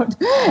talking about?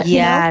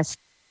 Yes.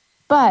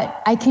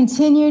 But I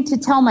continued to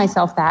tell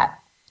myself that.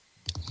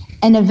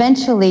 And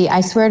eventually,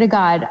 I swear to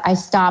God, I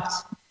stopped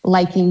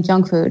liking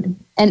junk food.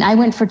 And I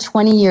went for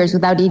 20 years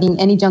without eating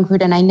any junk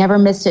food, and I never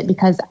missed it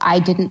because I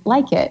didn't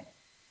like it.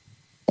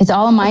 It's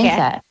all a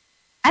mindset.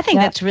 I think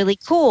that's really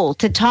cool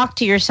to talk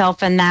to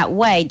yourself in that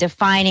way,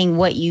 defining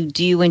what you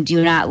do and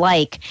do not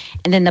like,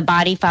 and then the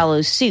body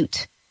follows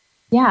suit.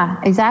 Yeah,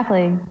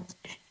 exactly.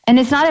 And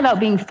it's not about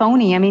being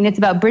phony. I mean, it's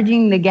about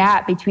bridging the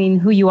gap between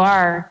who you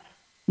are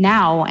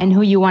now and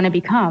who you want to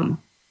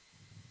become.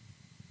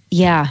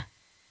 Yeah.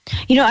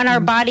 You know, and our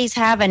bodies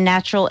have a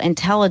natural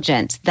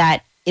intelligence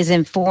that is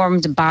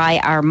informed by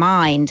our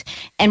mind.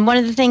 And one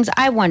of the things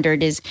I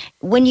wondered is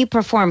when you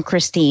perform,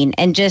 Christine,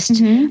 and just,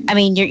 I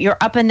mean, you're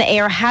up in the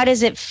air, how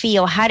does it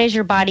feel? How does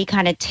your body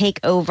kind of take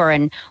over?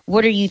 And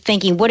what are you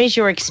thinking? What is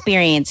your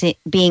experience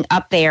being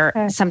up there,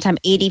 sometime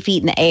 80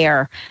 feet in the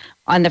air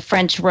on the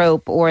French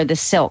rope or the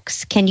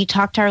silks? Can you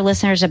talk to our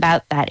listeners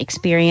about that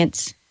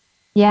experience?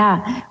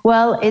 Yeah.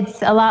 Well,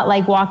 it's a lot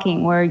like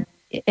walking, where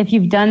if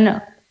you've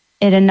done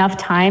it enough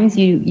times,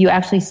 you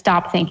actually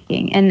stop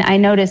thinking. And I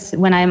notice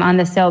when I'm on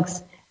the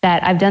silks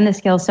that I've done the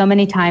skill so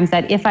many times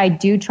that if I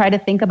do try to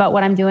think about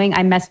what I'm doing,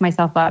 I mess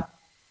myself up.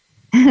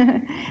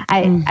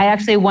 I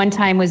actually one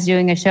time was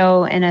doing a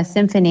show in a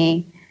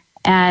symphony,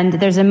 and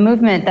there's a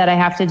movement that I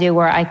have to do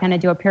where I kind of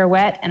do a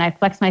pirouette and I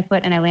flex my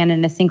foot and I land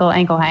in a single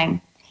ankle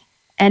hang.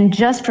 And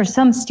just for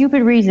some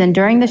stupid reason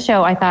during the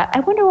show, I thought, I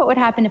wonder what would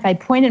happen if I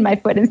pointed my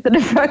foot instead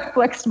of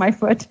flexed my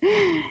foot.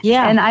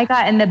 Yeah. And I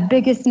got in the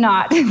biggest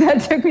knot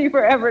that took me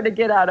forever to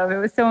get out of. It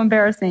was so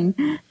embarrassing.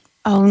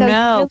 Oh, so,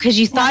 no, because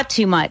you thought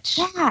too much.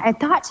 Yeah, I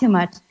thought too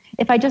much.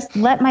 If I just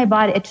let my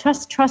body,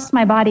 trust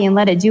my body and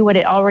let it do what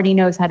it already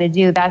knows how to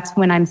do, that's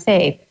when I'm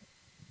safe.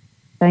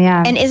 So,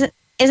 yeah. And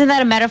isn't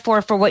that a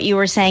metaphor for what you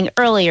were saying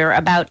earlier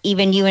about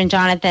even you and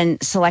Jonathan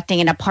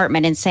selecting an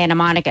apartment in Santa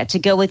Monica to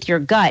go with your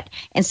gut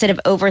instead of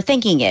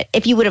overthinking it?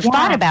 If you would have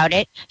thought about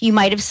it, you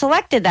might have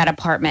selected that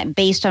apartment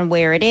based on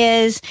where it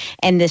is,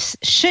 and this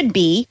should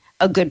be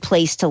a good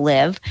place to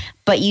live,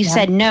 but you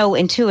said no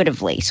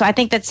intuitively. So I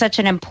think that's such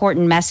an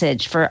important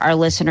message for our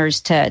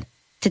listeners to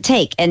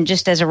take, and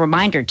just as a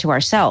reminder to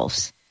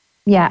ourselves.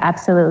 Yeah,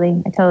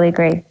 absolutely. I totally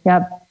agree.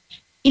 Yep.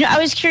 You know,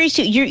 I was curious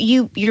too.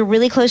 You're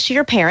really close to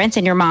your parents,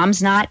 and your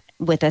mom's not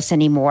with us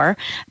anymore,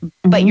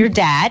 but your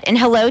dad. And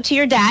hello to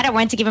your dad. I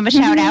wanted to give him a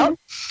shout out.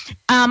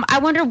 I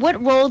wonder, what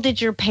role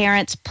did your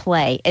parents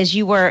play as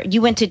you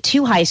went to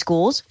 2 high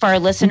schools for our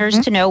listeners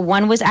to know?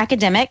 One was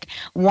academic,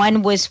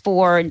 one was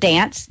for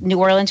dance, New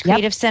Orleans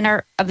Creative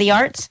Center of the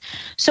Arts.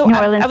 So New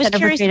Orleans I was Center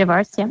curious. For Creative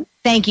Arts. Yeah.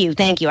 Thank you.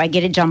 I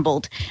get it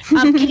jumbled.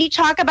 Can you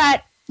talk about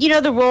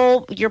the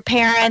role your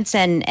parents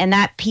and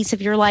that piece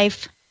of your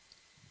life?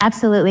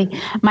 Absolutely.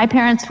 My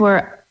parents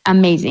were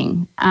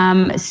amazing.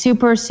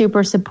 Super,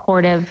 super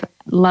supportive,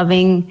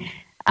 loving.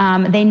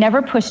 They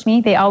never pushed me.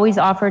 They always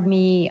offered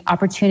me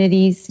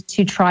opportunities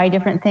to try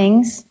different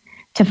things,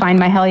 to find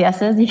my hell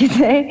yeses, you could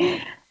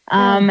say.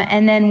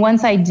 And then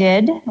once I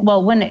did,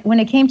 well, when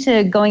it came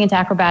to going into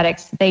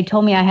acrobatics, they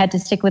told me I had to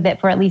stick with it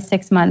for at least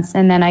 6 months,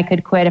 and then I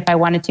could quit if I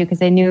wanted to, because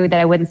they knew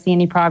that I wouldn't see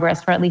any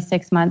progress for at least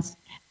 6 months.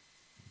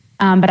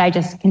 But I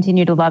just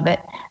continue to love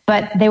it.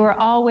 But they were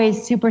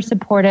always super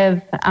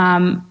supportive.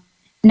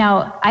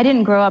 Now, I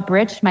didn't grow up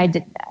rich. My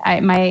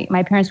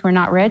parents were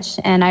not rich.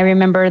 And I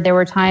remember there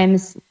were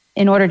times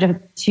in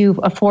order to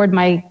afford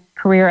my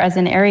career as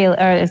an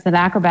as an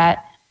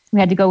acrobat,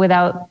 we had to go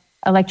without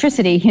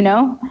electricity,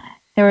 There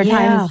were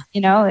times,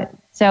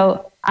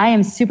 so I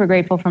am super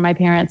grateful for my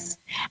parents.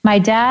 My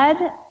dad,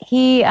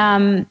 he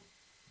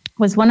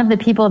was one of the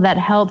people that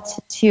helped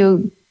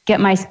to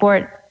get my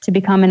sport to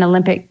become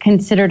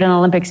considered an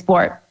Olympic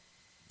sport.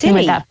 He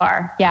went that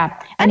far. Yeah.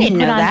 And I didn't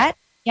know that.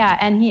 Yeah.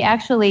 And he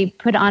actually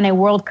put on a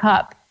World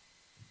Cup,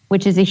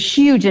 which is a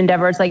huge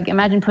endeavor. It's like,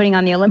 imagine putting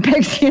on the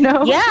Olympics, Yeah,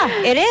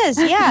 it is.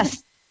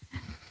 Yes.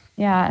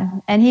 Yeah.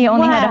 And he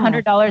only had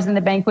 $100 in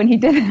the bank when he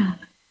did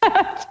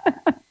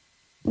it.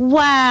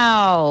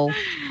 Wow.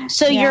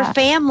 So your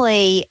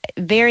family,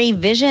 very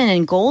vision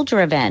and goal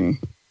driven.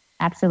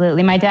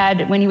 Absolutely. My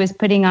dad, when he was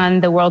putting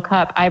on the World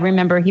Cup, I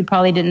remember he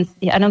probably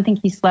I don't think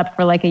he slept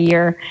for like a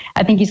year.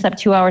 I think he slept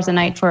 2 hours a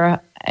night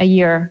for a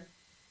year,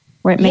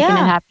 making it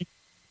happen.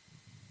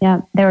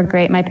 Yeah, they were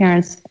great. My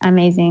parents,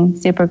 amazing,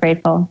 super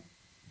grateful.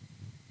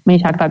 When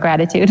you talk about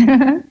gratitude.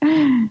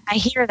 I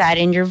hear that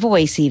in your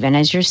voice even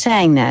as you're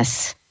saying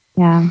this.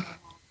 Yeah.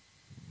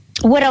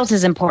 What else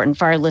is important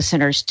for our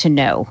listeners to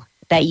know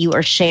that you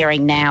are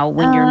sharing now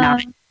when you're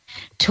not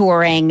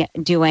touring,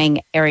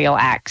 doing aerial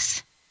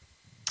acts?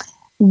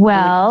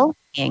 Well,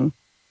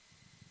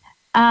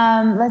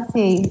 let's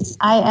see.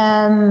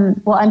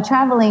 I'm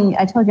traveling.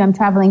 I told you I'm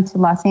traveling to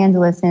Los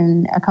Angeles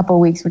in a couple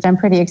of weeks, which I'm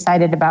pretty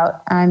excited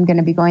about. I'm going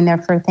to be going there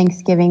for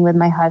Thanksgiving with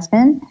my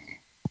husband.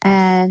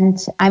 And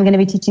I'm going to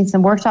be teaching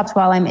some workshops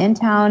while I'm in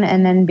town,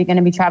 and then going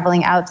to be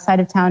traveling outside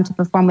of town to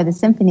perform with the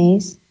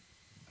symphonies.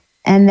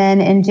 And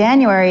then in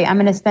January, I'm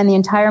going to spend the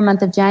entire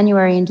month of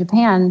January in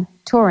Japan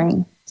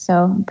touring.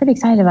 So I'm pretty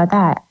excited about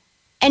that.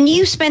 And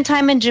you spent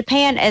time in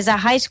Japan as a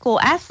high school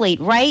athlete,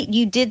 right?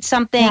 You did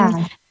something.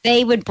 Yeah.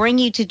 They would bring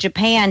you to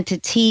Japan to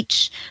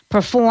teach,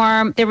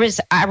 perform.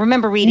 I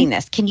remember reading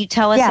this. Can you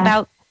tell us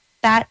about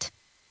that?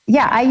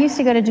 Yeah, I used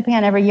to go to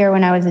Japan every year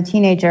when I was a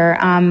teenager.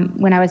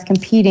 When I was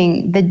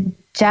competing,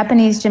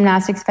 Japanese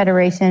Gymnastics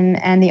Federation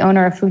and the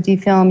owner of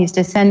Fujifilm used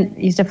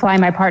to fly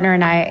my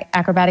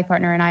acrobatic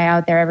partner and I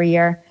out there every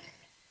year,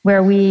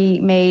 where we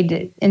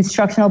made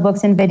instructional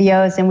books and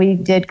videos, and we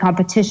did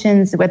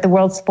competitions with the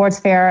World Sports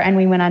Fair, and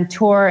we went on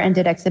tour and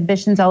did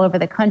exhibitions all over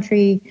the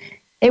country.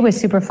 It was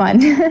super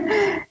fun.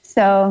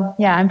 So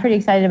yeah, I'm pretty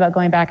excited about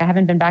going back. I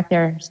haven't been back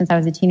there since I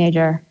was a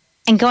teenager.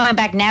 And going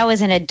back now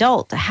as an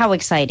adult, how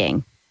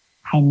exciting.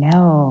 I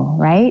know,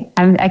 right?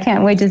 I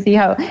can't wait to see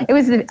how it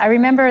was. I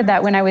remember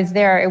that when I was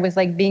there, it was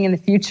like being in the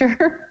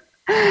future.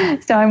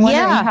 So I'm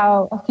wondering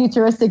how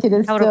futuristic it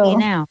is how still. It'll be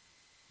now.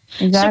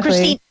 Exactly. So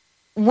Christine,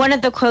 one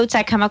of the quotes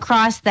I come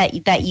across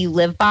that you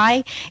live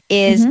by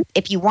is,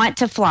 if you want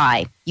to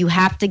fly, you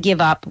have to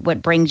give up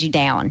what brings you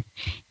down.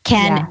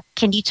 Can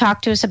you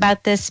talk to us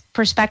about this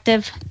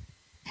perspective?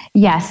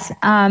 Yes.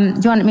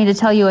 Do you want me to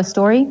tell you a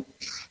story?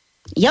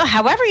 Yeah,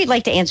 however you'd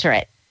like to answer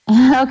it.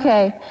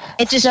 Okay.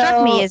 It just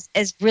struck me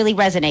as really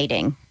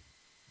resonating.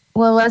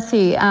 Well, let's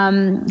see.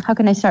 How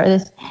can I start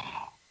with this?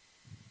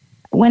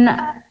 When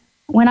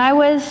I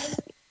was,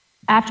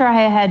 after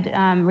I had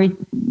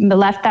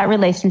left that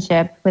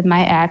relationship with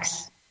my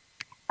ex,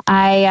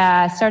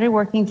 I started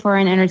working for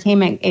an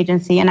entertainment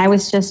agency, and I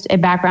was just a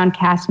background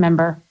cast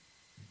member.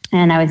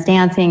 And I was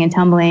dancing and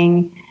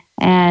tumbling,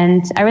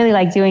 and I really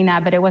liked doing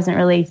that, but it wasn't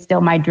really still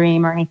my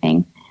dream or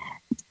anything.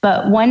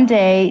 But one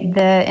day,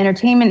 the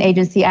entertainment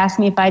agency asked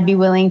me if I'd be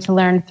willing to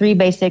learn 3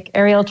 basic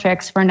aerial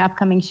tricks for an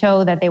upcoming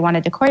show that they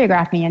wanted to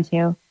choreograph me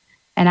into.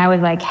 And I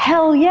was like,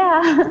 hell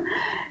yeah.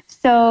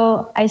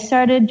 So I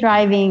started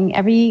driving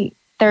every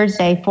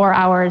Thursday, 4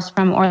 hours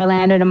from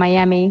Orlando to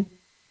Miami,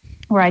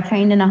 where I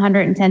trained in a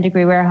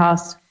 110-degree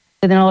warehouse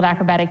with an old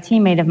acrobatic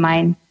teammate of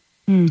mine.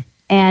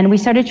 And we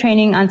started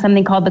training on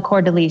something called the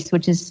corde de lis,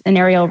 which is an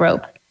aerial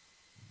rope.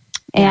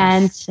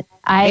 Yes.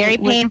 And very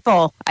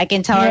painful. I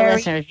can tell our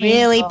listeners,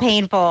 really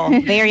painful,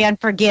 very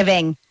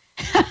unforgiving.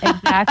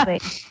 Exactly.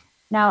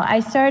 Now, I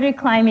started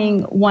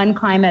climbing one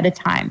climb at a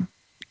time,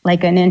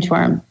 like an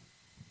inchworm.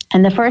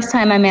 And the first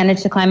time I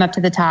managed to climb up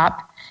to the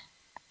top,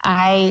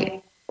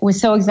 I was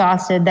so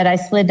exhausted that I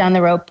slid down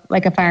the rope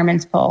like a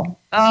fireman's pole.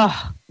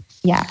 Oh,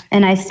 yeah.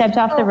 And I stepped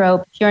off the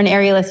rope. If you're an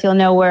aerialist, you'll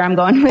know where I'm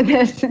going with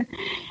this.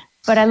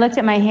 But I looked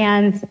at my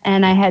hands,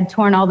 and I had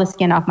torn all the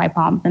skin off my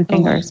palms and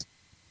fingers.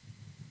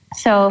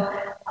 So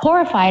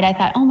horrified, I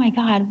thought, oh my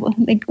God,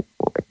 like,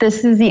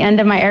 this is the end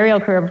of my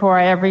aerial career before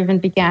I ever even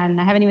began.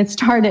 I haven't even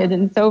started,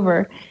 and it's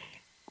over.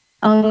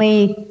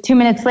 Only 2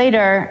 minutes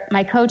later,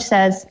 my coach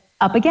says,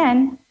 up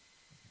again.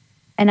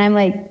 And I'm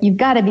like, you've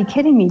got to be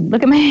kidding me.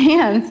 Look at my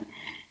hands.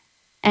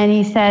 And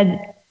he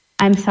said,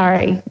 I'm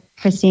sorry,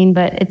 Christine,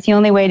 but it's the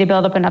only way to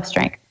build up enough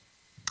strength.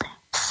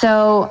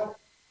 So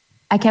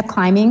I kept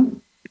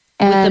climbing.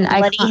 And with the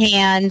bloody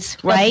hands,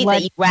 right?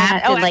 That you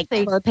wrapped in like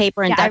toilet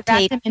paper and duct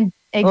tape.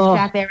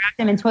 Exactly. I wrapped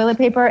them in toilet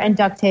paper and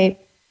duct tape,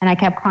 and I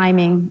kept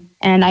climbing.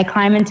 And I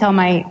climbed until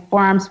my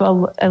forearms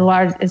were as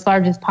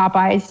large as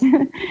Popeye's.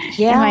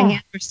 Yeah. And my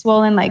hands were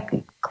swollen like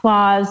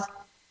claws.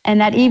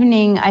 And that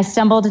evening, I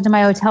stumbled into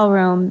my hotel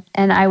room,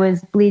 and I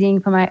was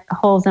bleeding from my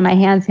holes in my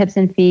hands, hips,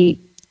 and feet.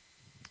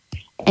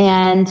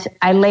 And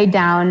I laid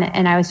down,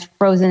 and I was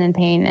frozen in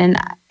pain. And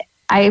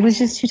I was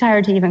just too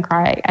tired to even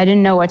cry. I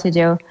didn't know what to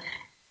do.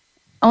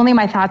 Only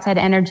my thoughts had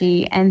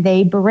energy, and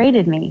they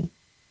berated me.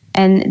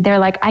 And they're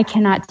like, I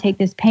cannot take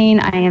this pain.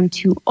 I am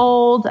too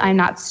old. I'm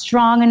not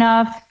strong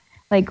enough.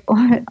 Like,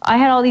 I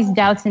had all these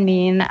doubts in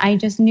me, and I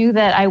just knew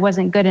that I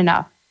wasn't good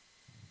enough.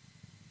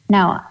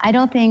 Now, I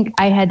don't think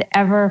I had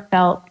ever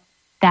felt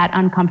that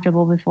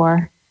uncomfortable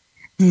before.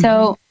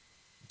 So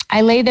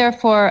I lay there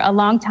for a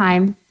long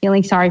time,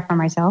 feeling sorry for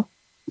myself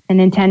and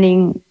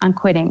intending on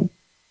quitting.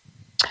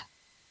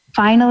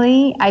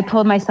 Finally, I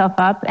pulled myself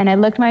up, and I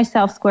looked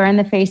myself square in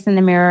the face in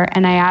the mirror,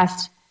 and I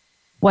asked,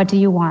 what do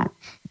you want?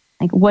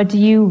 Like, what do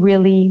you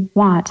really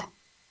want?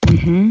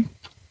 And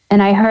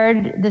I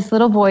heard this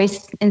little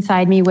voice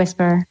inside me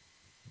whisper,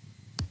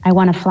 I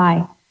want to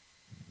fly.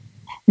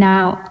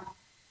 Now,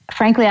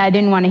 frankly, I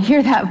didn't want to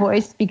hear that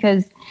voice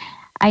because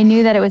I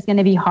knew that it was going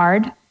to be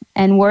hard.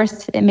 And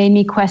worse, it made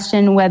me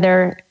question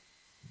whether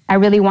I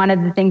really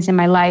wanted the things in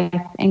my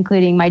life,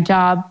 including my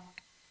job,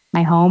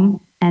 my home,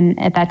 and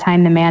at that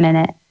time, the man in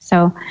it.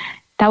 So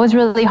that was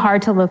really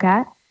hard to look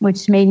at,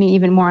 which made me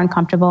even more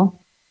uncomfortable.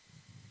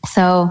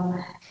 So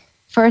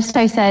first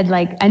I said,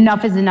 like,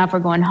 enough is enough. We're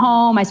going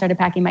home. I started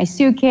packing my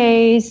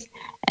suitcase.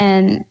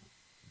 And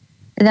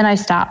then I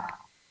stopped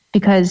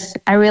because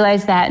I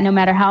realized that no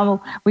matter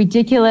how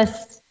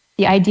ridiculous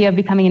the idea of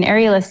becoming an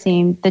aerialist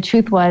seemed, the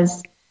truth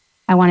was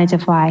I wanted to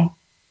fly.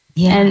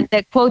 Yeah. And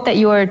the quote that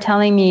you were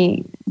telling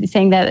me,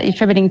 saying that,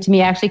 attributing to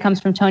me, actually comes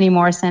from Toni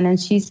Morrison. And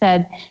she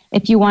said,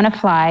 if you want to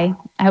fly,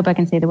 I hope I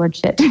can say the word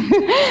shit.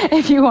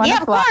 If you want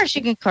to fly. Of course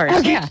you can curse.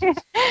 Okay. Yeah.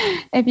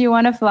 If you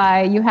want to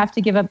fly, you have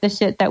to give up the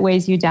shit that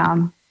weighs you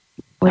down,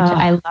 which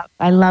I love.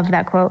 I love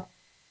that quote.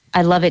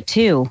 I love it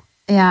too.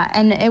 Yeah.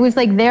 And it was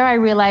like there I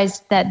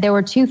realized that there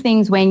were 2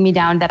 things weighing me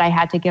down that I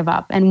had to give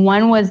up. And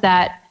one was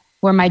that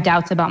were my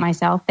doubts about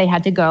myself. They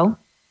had to go.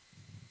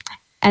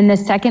 And the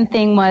second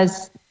thing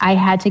was I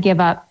had to give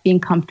up being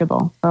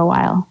comfortable for a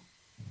while.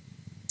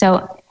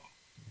 So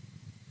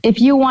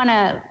if you want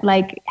to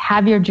like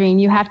have your dream,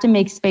 you have to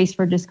make space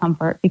for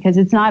discomfort because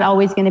it's not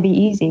always going to be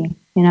easy,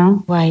 you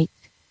know? Right.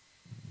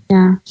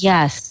 Yeah.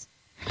 Yes.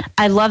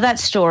 I love that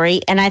story.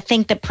 And I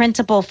think the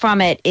principle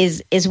from it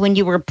is when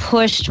you were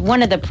pushed,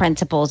 one of the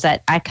principles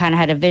that I kind of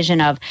had a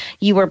vision of,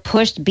 you were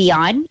pushed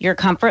beyond your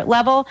comfort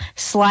level,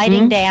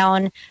 sliding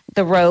down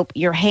the rope,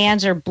 your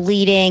hands are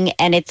bleeding,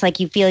 and it's like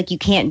you feel like you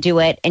can't do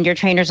it, and your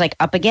trainer's like,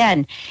 up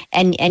again.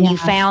 And you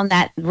found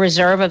that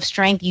reserve of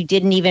strength you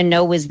didn't even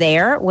know was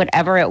there,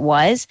 whatever it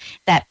was,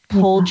 that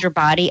pulled your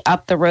body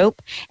up the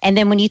rope. And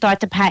then when you thought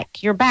to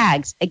pack your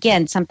bags,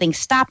 again, something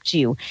stopped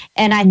you.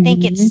 And I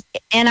think it's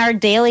in our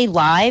daily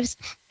lives,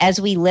 as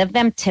we live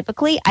them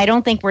typically, I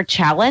don't think we're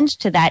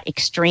challenged to that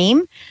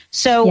extreme.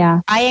 So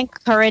I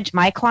encourage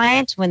my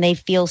clients when they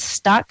feel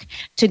stuck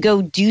to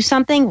go do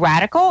something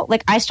radical.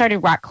 Like I started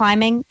rock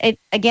climbing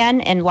again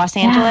in Los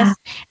Angeles.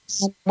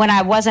 When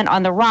I wasn't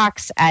on the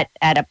rocks at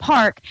a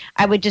park,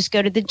 I would just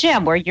go to the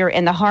gym where you're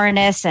in the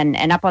harness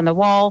and up on the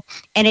wall.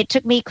 And it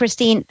took me,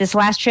 Christine, this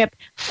last trip,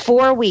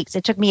 4 weeks.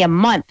 It took me a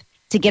month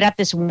to get up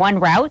this one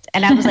route.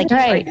 And I was like,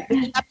 right,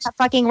 up that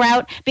fucking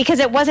route, because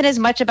it wasn't as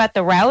much about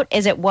the route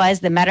as it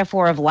was the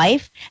metaphor of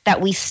life that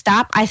we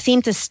stop. I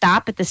seemed to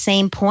stop at the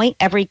same point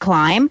every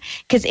climb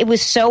because it was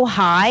so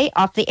high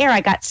off the air. I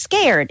got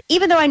scared,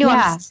 even though I knew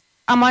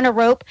I'm on a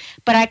rope,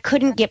 but I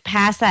couldn't get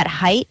past that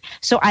height.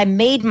 So I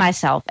made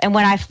myself. And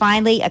when I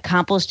finally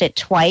accomplished it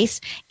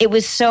twice, it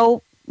was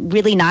so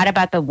really not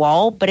about the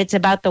wall, but it's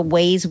about the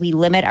ways we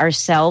limit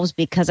ourselves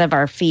because of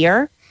our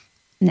fear.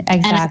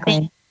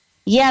 Exactly.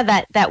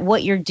 That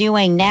what you're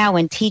doing now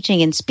and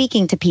teaching and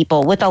speaking to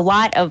people with a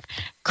lot of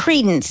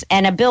credence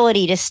and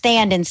ability to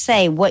stand and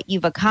say what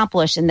you've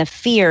accomplished and the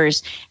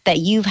fears that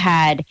you've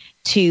had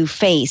to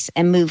face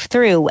and move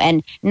through,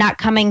 and not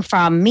coming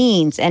from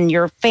means and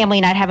your family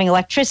not having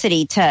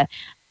electricity to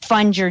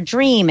fund your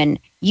dream, and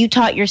you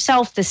taught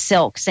yourself the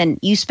silks and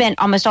you spent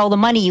almost all the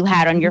money you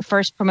had on your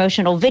first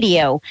promotional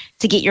video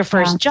to get your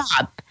first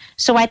job.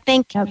 So I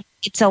think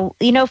it's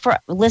for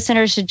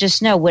listeners to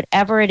just know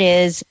whatever it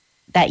is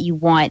that you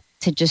want,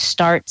 to just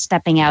start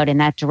stepping out in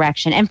that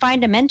direction and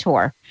find a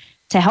mentor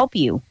to help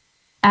you.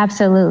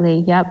 Absolutely.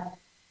 Yep.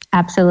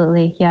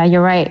 Absolutely. Yeah,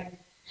 you're right.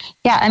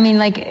 Yeah. I mean,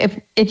 like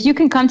if you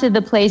can come to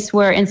the place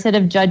where instead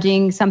of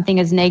judging something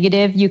as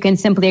negative, you can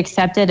simply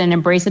accept it and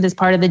embrace it as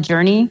part of the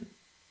journey,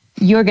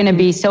 you're going to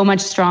be so much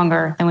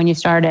stronger than when you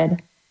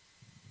started.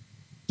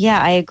 Yeah,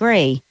 I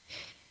agree.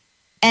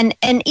 And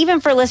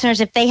even for listeners,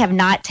 if they have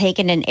not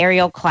taken an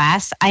aerial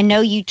class, I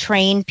know you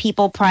train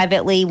people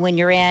privately when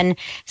you're in,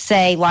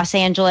 say, Los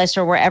Angeles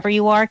or wherever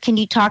you are. Can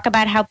you talk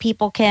about how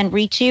people can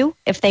reach you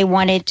if they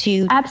wanted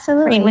to?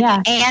 Absolutely, train with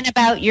you? And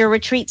about your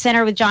retreat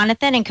center with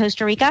Jonathan in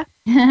Costa Rica?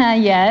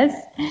 Yes.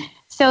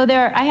 So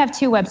I have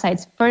two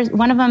websites. First,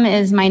 one of them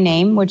is my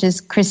name, which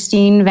is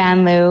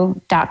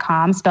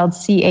christinevanloo.com, spelled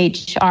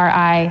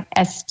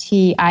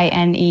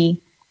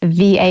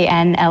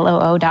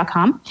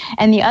ChristineVanloo.com.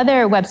 And the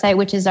other website,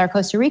 which is our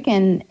Costa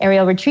Rican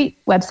aerial retreat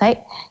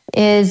website,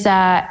 is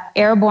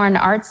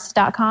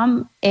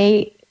airbornearts.com,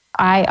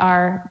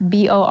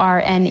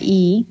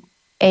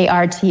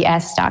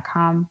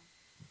 airbornearts.com.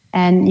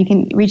 And you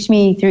can reach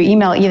me through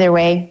email either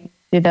way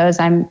through those.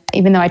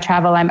 Even though I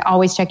travel, I'm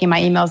always checking my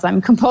emails. I'm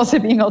a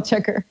compulsive email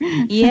checker.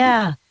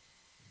 Yeah.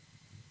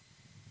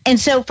 And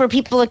so for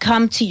people to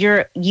come to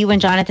you and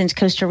Jonathan's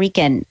Costa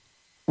Rican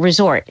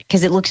resort,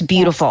 because it looks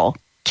beautiful.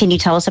 Yes. Can you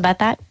tell us about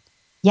that?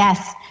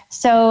 Yes.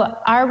 So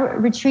our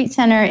retreat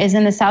center is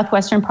in the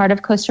southwestern part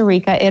of Costa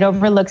Rica. It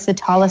overlooks the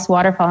tallest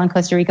waterfall in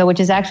Costa Rica,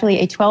 which is actually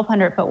a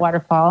 1,200-foot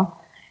waterfall.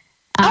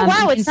 Oh,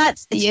 wow. It's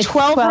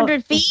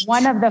 1,200 feet?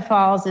 One of the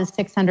falls is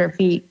 600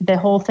 feet. The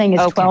whole thing is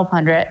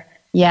 1,200.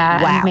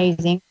 Yeah, wow.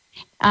 Amazing.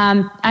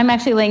 I'm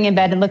actually laying in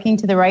bed and looking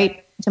to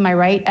my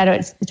right at a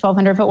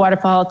 1,200-foot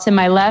waterfall, to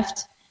my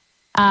left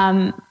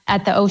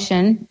at the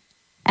ocean.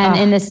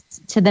 And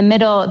to the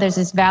middle, there's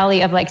this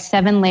valley of like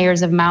 7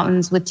 layers of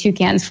mountains with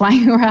toucans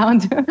flying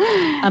around.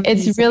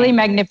 It's really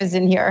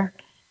magnificent here.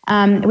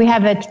 We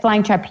have a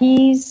flying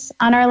trapeze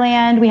on our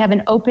land. We have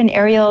an open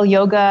aerial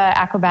yoga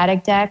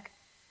acrobatic deck.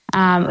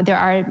 There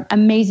are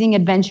amazing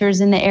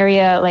adventures in the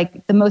area,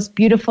 like the most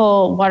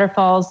beautiful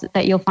waterfalls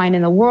that you'll find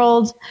in the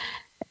world,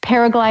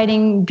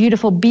 paragliding,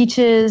 beautiful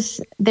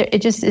beaches.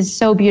 It just is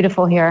so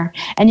beautiful here.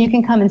 And you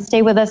can come and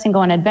stay with us and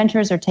go on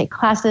adventures or take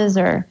classes,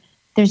 or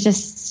there's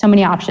just so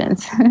many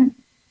options.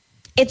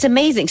 It's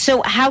amazing.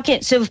 So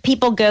if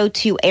people go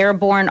to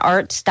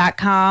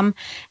airbornearts.com,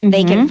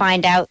 they can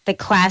find out the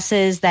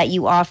classes that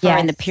you offer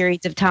and the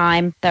periods of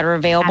time that are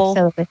available?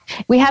 Absolutely.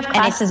 We have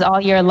classes all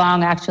year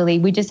long, actually.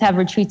 We just have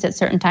retreats at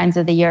certain times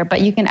of the year,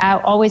 but you can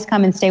always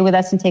come and stay with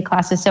us and take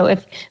classes. So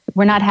if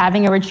we're not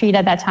having a retreat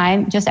at that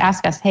time, just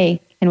ask us, hey,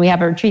 can we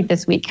have a retreat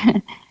this week?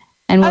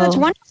 And that's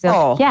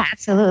wonderful. Yeah,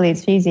 absolutely.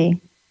 It's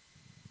easy.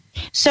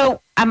 So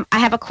I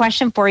have a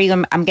question for you.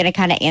 I'm going to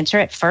kind of answer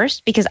it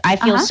first because I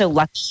feel so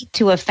lucky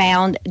to have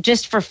found,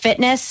 just for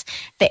fitness,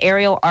 the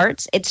aerial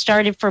arts. It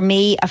started for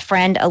me. A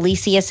friend,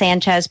 Alicia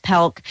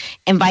Sanchez-Pelk,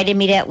 invited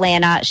me to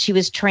Atlanta. She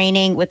was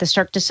training with a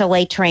Cirque du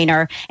Soleil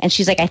trainer, and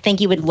she's like, I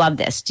think you would love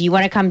this. Do you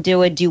want to come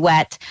do a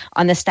duet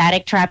on the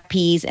static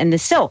trapeze and the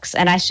silks?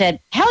 And I said,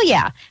 hell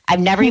yeah. I've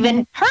never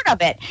even heard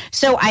of it.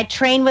 So I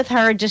trained with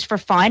her just for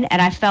fun,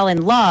 and I fell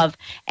in love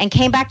and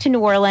came back to New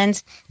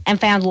Orleans and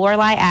found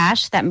Lorelei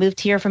Ash that moved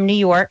here from New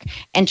York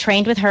and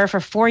trained with her for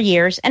 4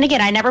 years. And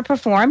again, I never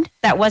performed.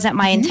 That wasn't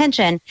my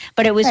intention,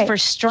 but it was for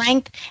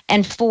strength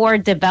and for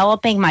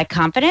developing my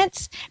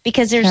confidence,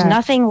 because there's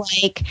nothing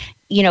like,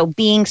 you know,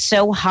 being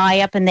so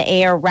high up in the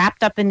air,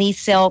 wrapped up in these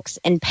silks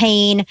and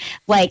pain,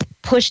 like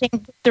pushing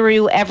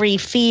through every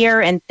fear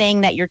and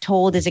thing that you're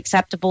told is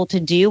acceptable to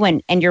do.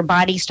 And your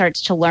body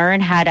starts to learn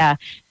how to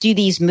do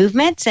these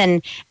movements.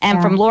 And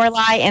from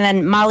Lorelei and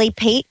then Molly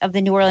Pate of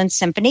the New Orleans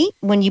Symphony,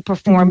 when you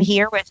perform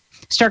here with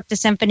Cirque du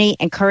Symphony,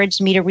 encouraged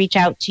me to reach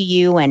out to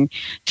you, and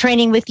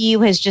training with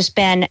you has just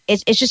been,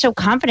 it's just so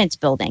confidence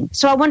building.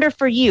 So I wonder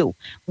for you,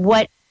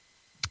 what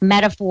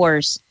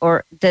metaphors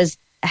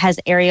has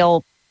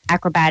aerial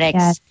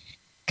acrobatics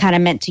kind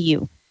of meant to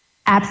you?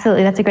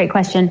 Absolutely. That's a great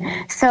question.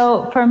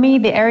 So for me,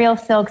 the aerial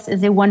silks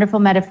is a wonderful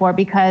metaphor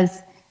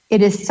because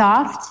it is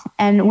soft.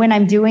 And when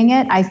I'm doing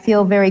it, I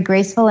feel very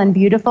graceful and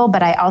beautiful,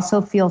 but I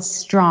also feel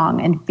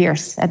strong and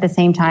fierce at the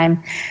same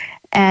time.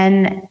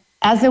 And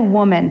as a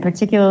woman,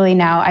 particularly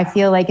now, I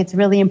feel like it's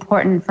really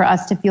important for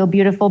us to feel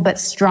beautiful, but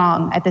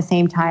strong at the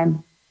same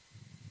time.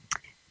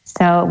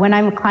 So when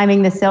I'm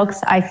climbing the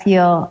silks, I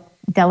feel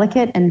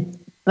delicate and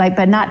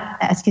I'm not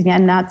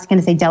going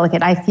to say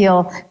delicate. I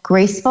feel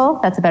graceful.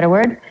 That's a better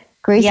word.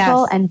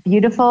 Graceful and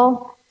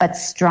beautiful, but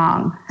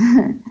strong.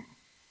 And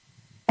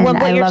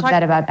I love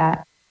that about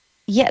that.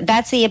 Yeah,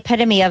 that's the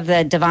epitome of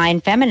the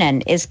divine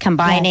feminine, is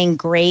combining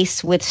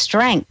grace with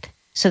strength.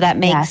 So that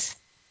makes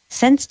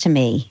sense to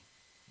me.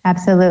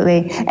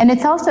 Absolutely. And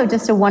it's also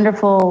just a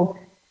wonderful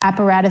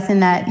apparatus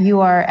in that you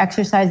are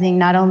exercising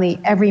not only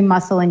every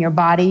muscle in your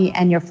body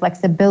and your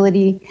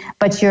flexibility,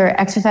 but you're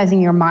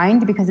exercising your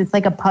mind, because it's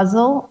like a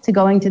puzzle to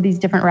going to these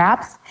different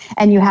wraps,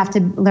 and you have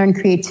to learn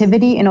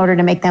creativity in order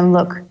to make them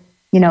look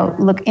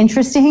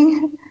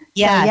interesting.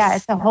 Yes. So,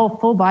 it's a whole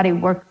full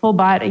mind workout. Full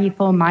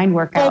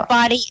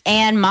body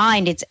and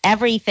mind. It's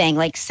everything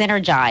like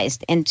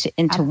synergized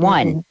into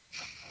one.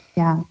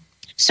 Yeah.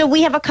 So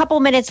we have a couple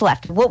minutes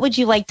left. What would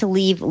you like to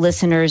leave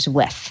listeners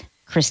with,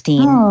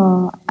 Christine?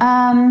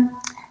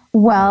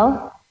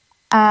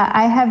 I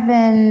have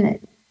been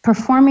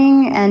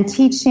performing and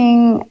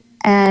teaching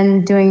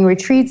and doing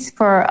retreats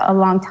for a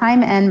long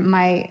time, and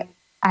I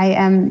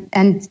am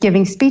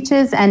giving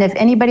speeches. And if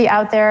anybody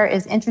out there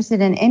is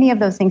interested in any of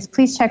those things,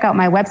 please check out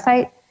my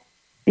website,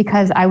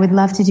 because I would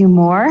love to do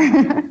more.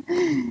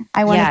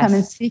 I want to come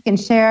and speak and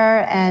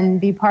share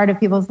and be part of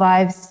people's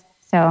lives.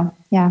 So,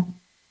 yeah.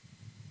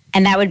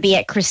 And that would be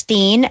at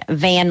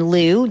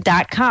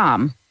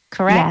ChristineVanLoo.com,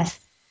 correct? Yes,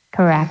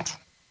 correct.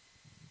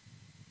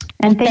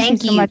 And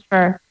thank you so much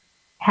for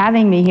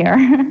having me here.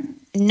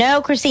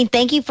 No, Christine,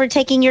 thank you for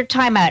taking your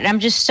time out. And I'm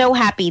just so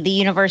happy the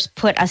universe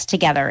put us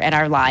together in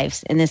our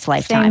lives in this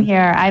lifetime. Same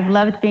here. I've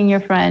loved being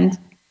your friend.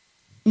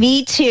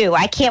 Me too.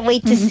 I can't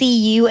wait to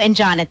see you and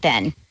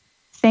Jonathan.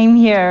 Same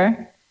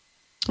here.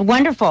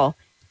 Wonderful.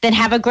 Then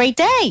have a great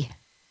day.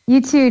 You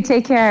too.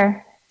 Take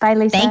care. Bye,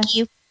 Lisa. Thank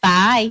you.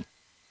 Bye.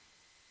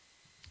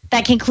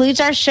 That concludes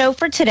our show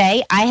for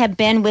today. I have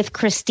been with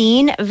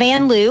Christine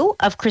Van Loo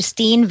of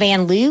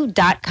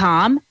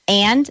ChristineVanLoo.com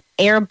and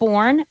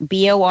Airborne,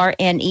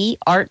 BORNE,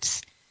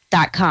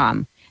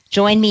 arts.com.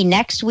 Join me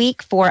next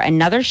week for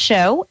another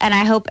show, and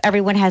I hope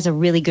everyone has a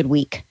really good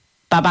week.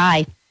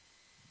 Bye-bye.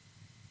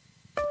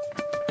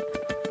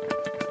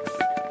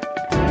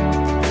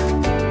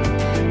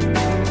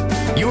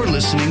 You're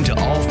listening to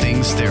All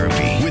Things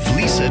Therapy with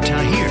Lisa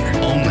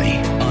Tahir, only